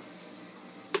that.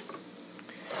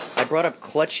 I brought up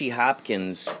Clutchy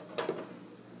Hopkins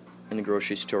in the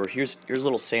grocery store. Here's a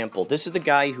little sample. This is the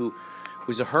guy who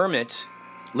was a hermit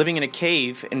living in a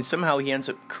cave, and somehow he ends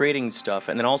up creating stuff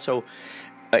and then also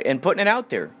and putting it out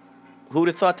there. Who would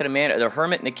have thought that a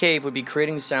hermit in a cave would be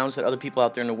creating sounds that other people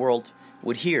out there in the world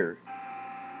would hear?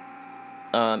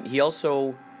 He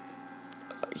also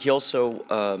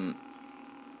let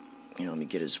me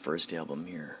get his first album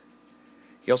here.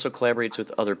 He also collaborates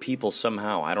with other people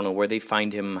somehow. I don't know where they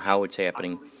find him, how it's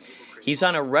happening. He's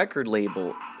on a record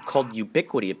label called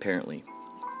Ubiquity, apparently.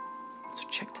 So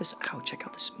check this out. Check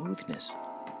out the smoothness.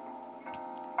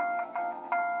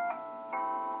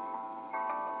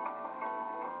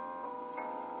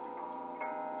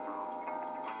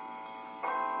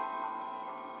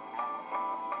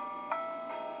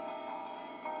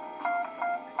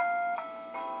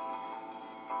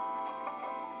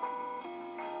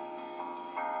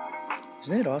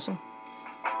 Isn't that awesome?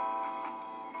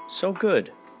 So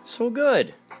good. So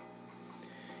good.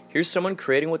 Here's someone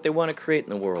creating what they want to create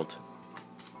in the world.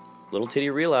 Little did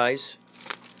he realize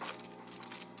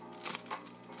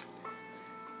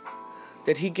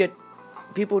that he'd get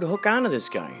people to hook onto this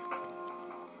guy.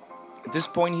 At this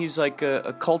point, he's like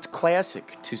a cult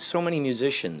classic to so many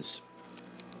musicians.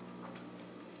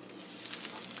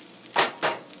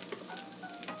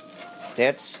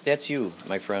 That's you,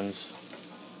 my friends.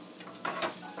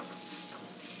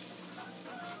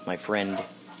 My friend,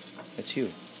 it's you.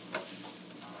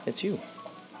 It's you.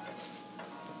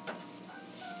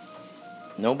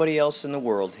 Nobody else in the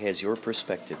world has your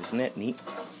perspective. Isn't that neat?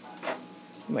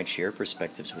 You might share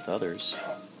perspectives with others.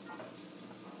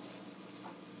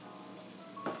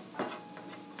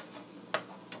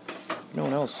 No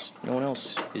one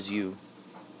else is you.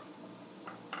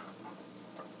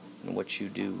 And what you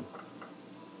do.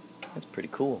 That's pretty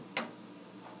cool.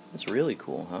 That's really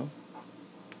cool, huh?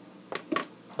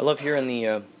 I love hearing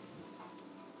the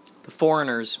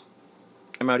foreigners.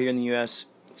 I'm out here in the U.S.,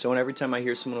 so every time I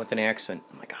hear someone with an accent,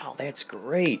 I'm like, oh, that's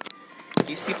great.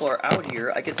 These people are out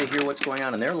here. I get to hear what's going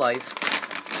on in their life.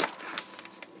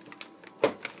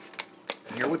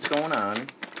 Hear what's going on.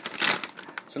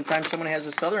 Sometimes someone has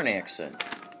a southern accent.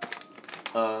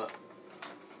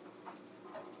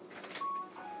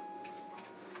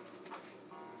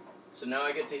 So now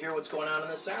I get to hear what's going on in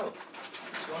the South.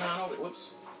 What's going on over...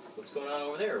 Whoops. What's going on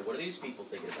over there? What are these people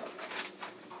thinking about?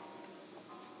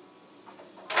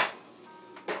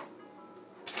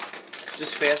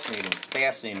 Just fascinating.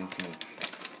 Fascinating to me.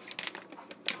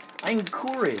 I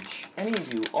encourage any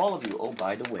of you, all of you... Oh,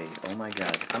 by the way, oh my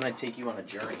God. I'm going to take you on a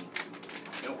journey.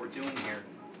 You know what we're doing here?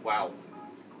 Wow.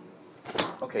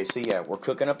 Okay, so yeah, we're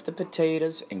cooking up the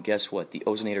potatoes, and guess what? The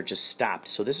ozonator just stopped.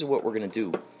 So this is what we're going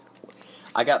to do.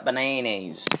 I got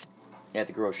bananas at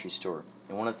the grocery store.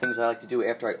 And one of the things I like to do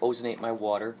after I ozonate my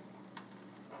water,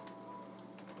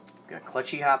 got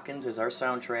Clutchy Hopkins as our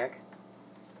soundtrack.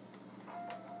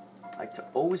 I like to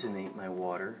ozonate my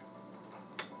water.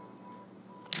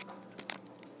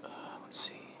 Let's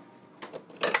see.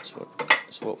 That's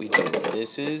what we do.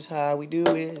 This is how we do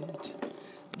it,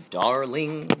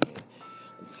 darling.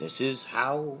 This is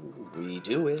how we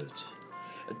do it,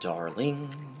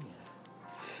 darling.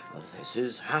 This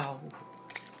is how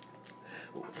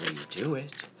we do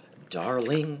it,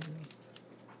 darling.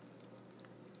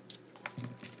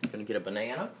 Gonna get a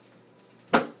banana.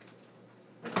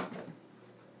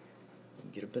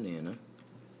 Get a banana.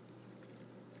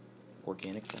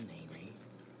 Organic banana.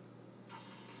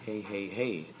 Hey, hey,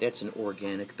 hey, that's an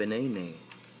organic banana.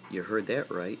 You heard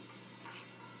that right.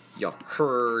 You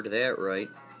heard that right.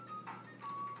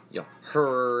 You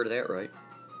heard that right.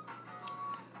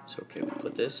 So, okay, we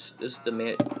put this. This is the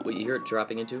what you hear it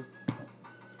dropping into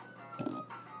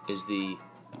is the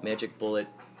Magic Bullet,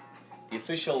 the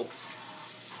official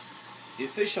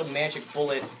Magic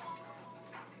Bullet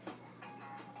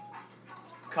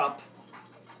cup.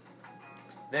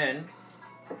 Then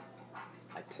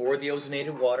I pour the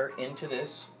ozonated water into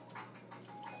this.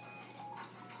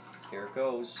 Here it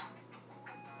goes.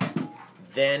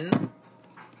 Then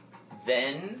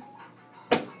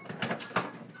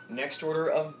next order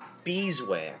of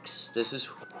beeswax. This is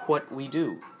what we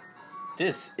do.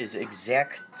 This is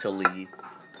exactly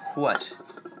what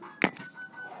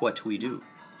we do.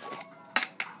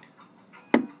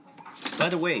 By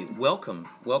the way, welcome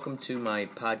to my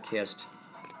podcast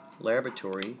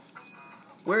laboratory.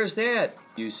 Where is that,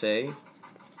 you say?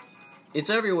 It's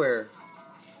everywhere.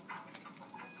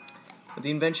 With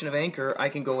the invention of Anchor, I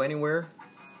can go anywhere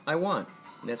I want.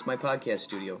 And that's my podcast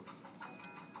studio.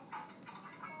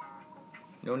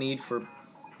 No need for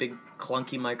big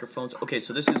clunky microphones. Okay,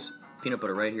 so this is peanut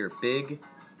butter right here. Big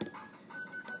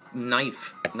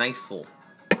knifeful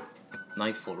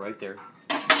right there.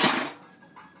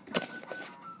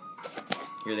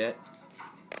 Hear that?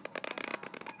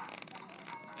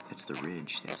 That's the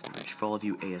ridge. For all of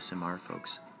you ASMR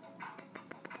folks.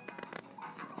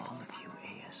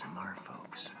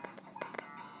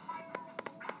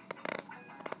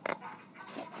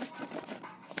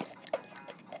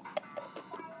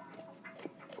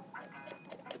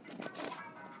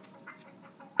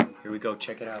 Here we go.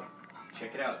 Check it out.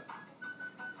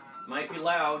 Might be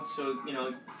loud, so,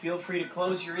 feel free to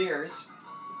close your ears.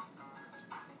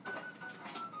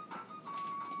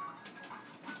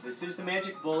 This is the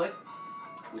Magic Bullet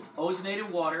with ozonated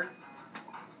water,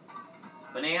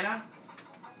 banana,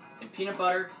 and peanut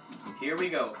butter. Here we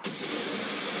go.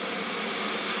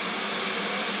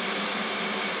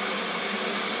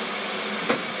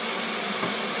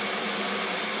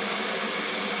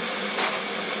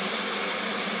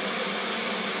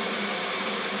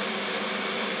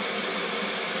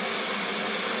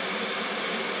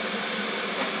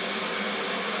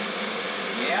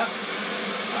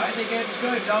 I think it's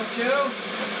good, don't you?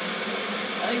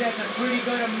 I think that's a pretty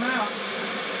good amount.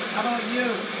 How about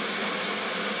you?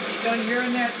 Are you done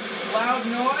hearing that loud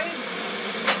noise?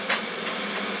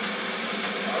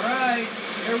 Alright,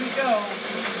 here we go.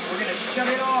 We're going to shut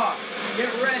it off.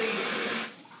 Get ready.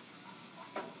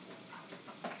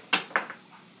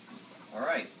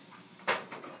 Alright.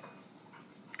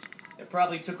 It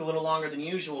probably took a little longer than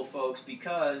usual, folks,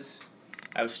 because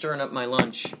I was stirring up my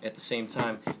lunch at the same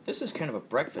time. This is kind of a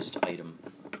breakfast item,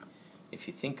 if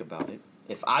you think about it.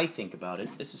 If I think about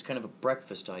it, this is kind of a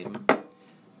breakfast item.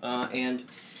 And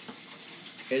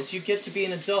as you get to be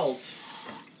an adult,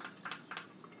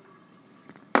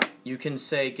 you can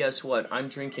say, guess what? I'm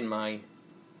drinking my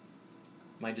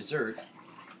my dessert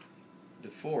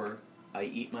before I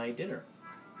eat my dinner.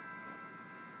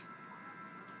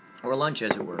 Or lunch,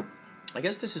 as it were. I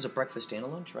guess this is a breakfast and a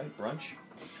lunch, right? Brunch.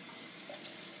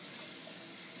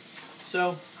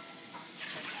 So,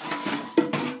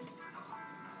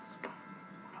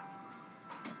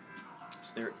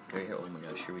 is there? Oh my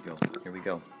gosh! Here we go. Here we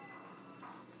go.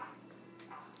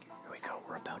 Here we go.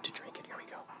 We're about to drink it. Here we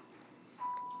go.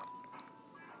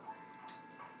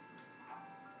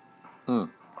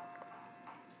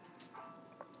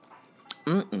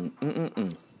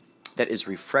 That is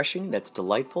refreshing. That's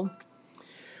delightful.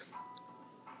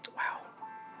 Wow.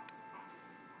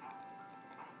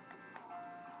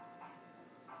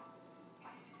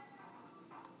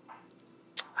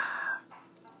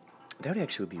 That would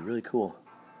actually be really cool.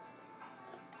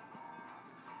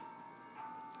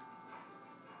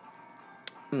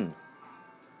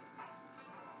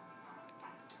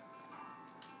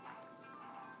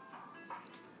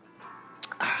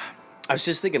 I was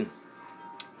just thinking.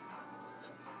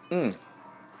 I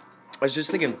was just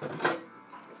thinking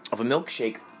of a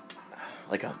milkshake,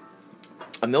 like a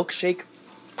milkshake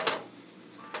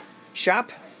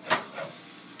shop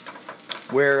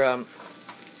where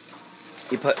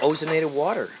you put ozonated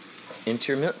water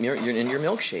into your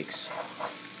milkshakes.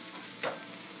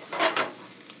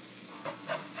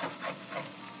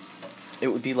 It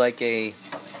would be like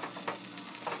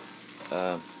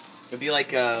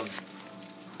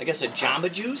I guess a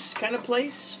Jamba Juice kind of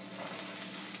place.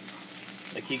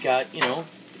 Like you got,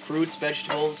 fruits,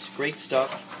 vegetables, great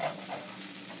stuff.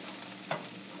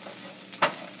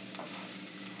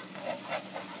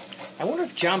 I wonder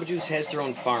if Jamba Juice has their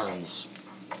own farms,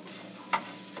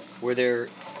 where they're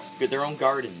their own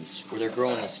gardens, where they're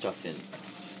growing this stuff in.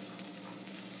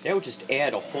 That would just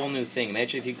add a whole new thing.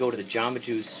 Imagine if you go to the Jamba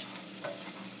Juice,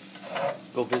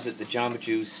 go visit the Jamba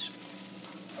Juice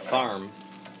farm,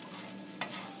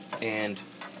 and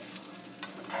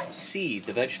see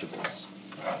the vegetables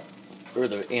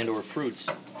or fruits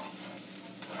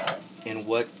and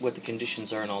what the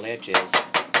conditions are and all that jazz.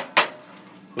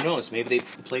 Who knows? Maybe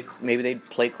they'd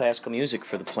play classical music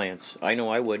for the plants. I know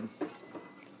I would.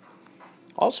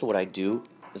 Also, what I'd do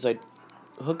is I'd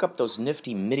hook up those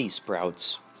nifty MIDI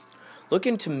sprouts. Look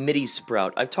into MIDI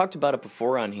sprout. I've talked about it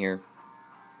before on here.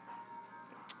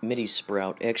 MIDI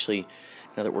sprout. Actually,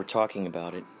 now that we're talking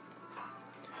about it,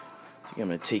 I think I'm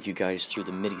going to take you guys through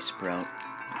the MIDI sprout.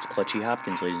 It's Clutchy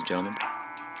Hopkins, ladies and gentlemen.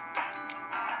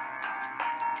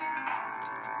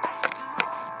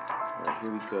 All right,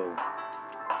 here we go.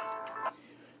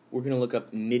 We're going to look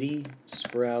up MIDI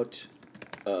sprout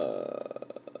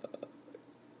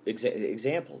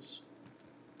examples.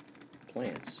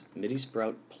 Plants. MIDI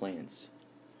sprout plants.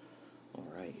 All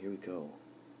right, here we go.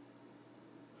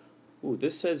 Ooh,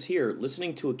 this says here,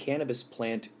 listening to a cannabis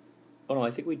plant. Oh no, I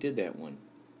think we did that one.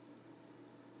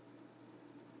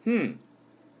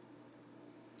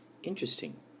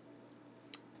 Interesting.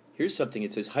 Here's something.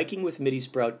 It says, hiking with MIDI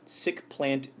sprout, sick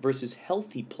plant versus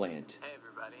healthy plant. Hey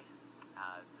everybody,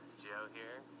 this is Joe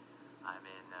here. I'm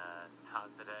in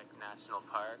Tansadek National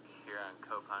Park here on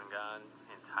Koh Phangan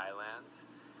in Thailand.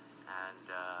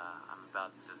 And I'm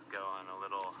about to just go on a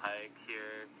little hike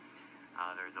here.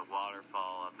 There's a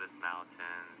waterfall up this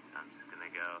mountain, so I'm just going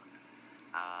to go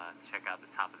check out the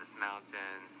top of this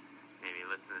mountain, maybe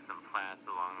listen to some plants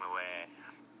along the way.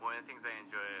 One of the things I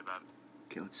enjoy about...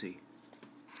 Okay, let's see.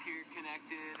 Here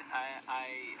connected,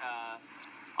 I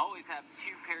always have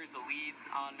 2 pairs of leads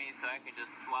on me, so I can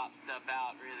just swap stuff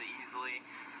out really easily.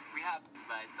 We have to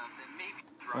buy something, maybe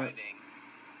thriving.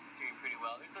 It's doing pretty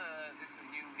well. There's some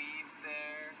new leaves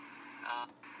there.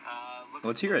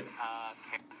 Let's hear it.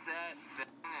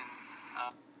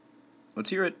 Let's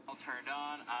hear it. All turned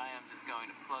on. I am just going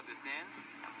to plug this in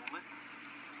and we'll listen.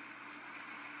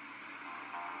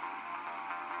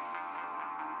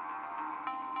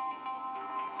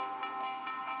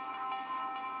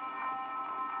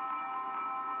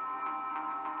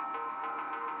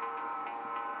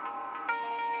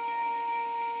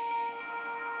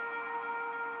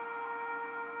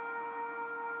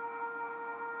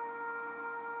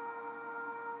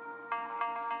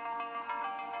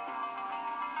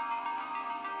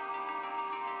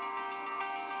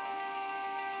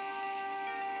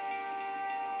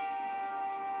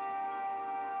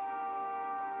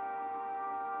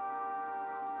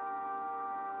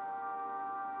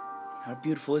 How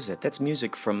beautiful is that? That's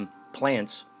music from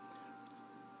plants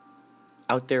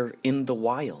out there in the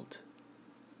wild.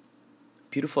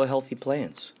 Beautiful, healthy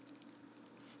plants.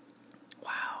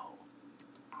 Wow.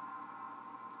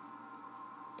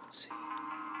 Let's see.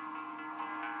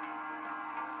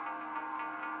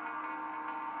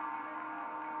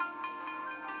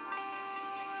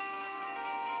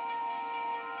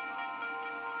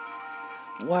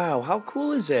 Wow, how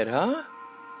cool is that, huh?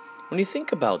 When you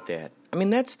think about that. I mean,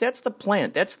 that's the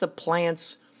plant. That's the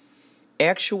plant's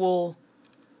actual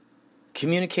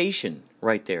communication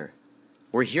right there.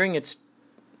 We're hearing its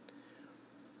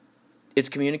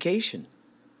communication.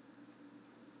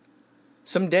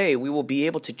 Someday we will be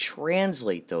able to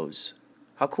translate those.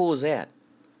 How cool is that?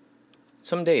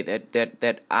 Someday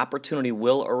that opportunity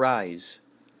will arise.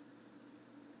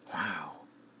 Wow.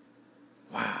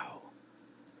 Wow.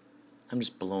 I'm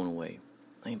just blown away.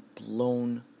 I am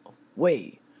blown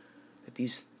away that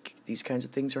these kinds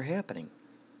of things are happening.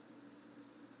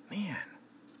 Man.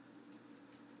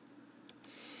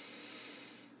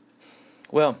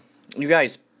 Well, you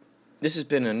guys, this has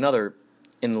been another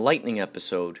enlightening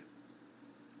episode.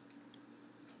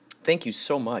 Thank you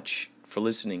so much for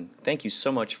listening. Thank you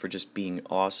so much for just being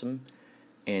awesome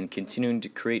and continuing to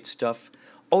create stuff.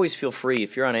 Always feel free,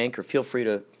 if you're on Anchor, feel free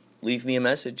to leave me a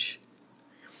message.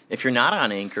 If you're not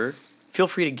on Anchor, feel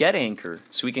free to get Anchor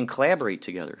so we can collaborate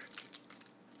together.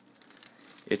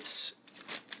 It's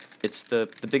the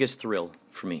biggest thrill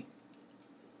for me.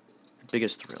 The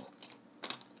biggest thrill.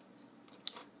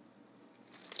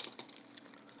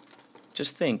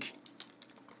 Just think,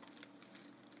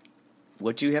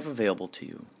 what do you have available to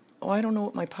you? Oh, I don't know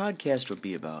what my podcast would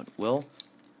be about. Well,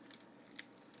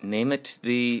 name it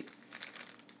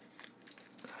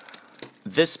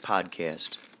this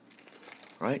podcast,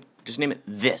 right? Just name it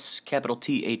this, capital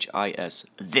THIS,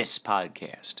 this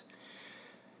podcast.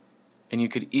 And you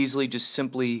could easily just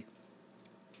simply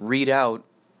read out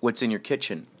what's in your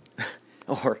kitchen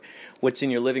or what's in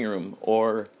your living room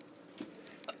or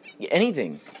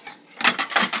anything.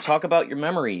 Talk about your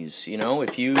memories,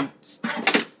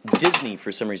 if Disney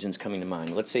for some reason is coming to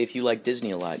mind. Let's say if you like Disney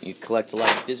a lot and you collect a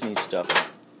lot of Disney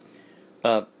stuff.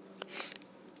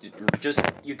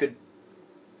 You could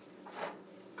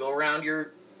go around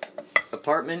your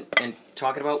apartment and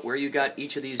talking about where you got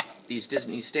each of these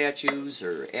Disney statues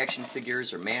or action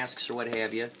figures or masks or what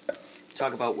have you.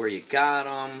 Talk about where you got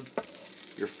them,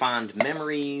 your fond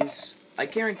memories. I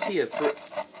guarantee you, for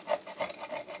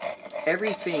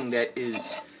everything that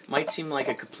might seem like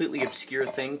a completely obscure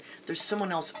thing, there's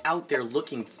someone else out there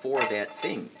looking for that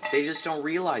thing. They just don't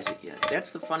realize it yet.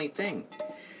 That's the funny thing.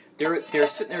 They're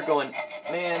sitting there going,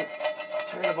 man, I'm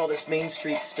tired of all this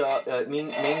mainstream stuff.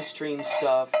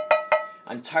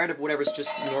 I'm tired of whatever's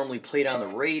just normally played on the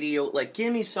radio. Like,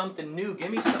 give me something new.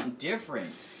 Give me something different.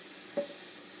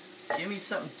 Give me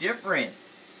something different.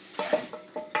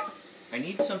 I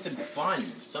need something fun.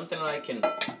 Something that I can,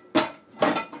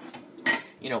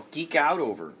 geek out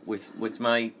over with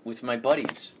my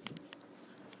buddies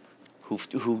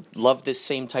who love this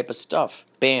same type of stuff.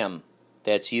 Bam.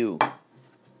 That's you.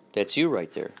 That's you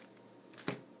right there.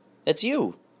 That's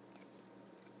you.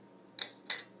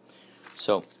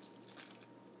 So,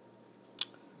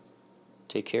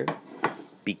 take care.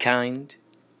 Be kind.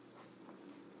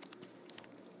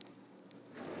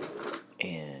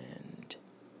 And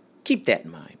keep that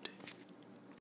in mind.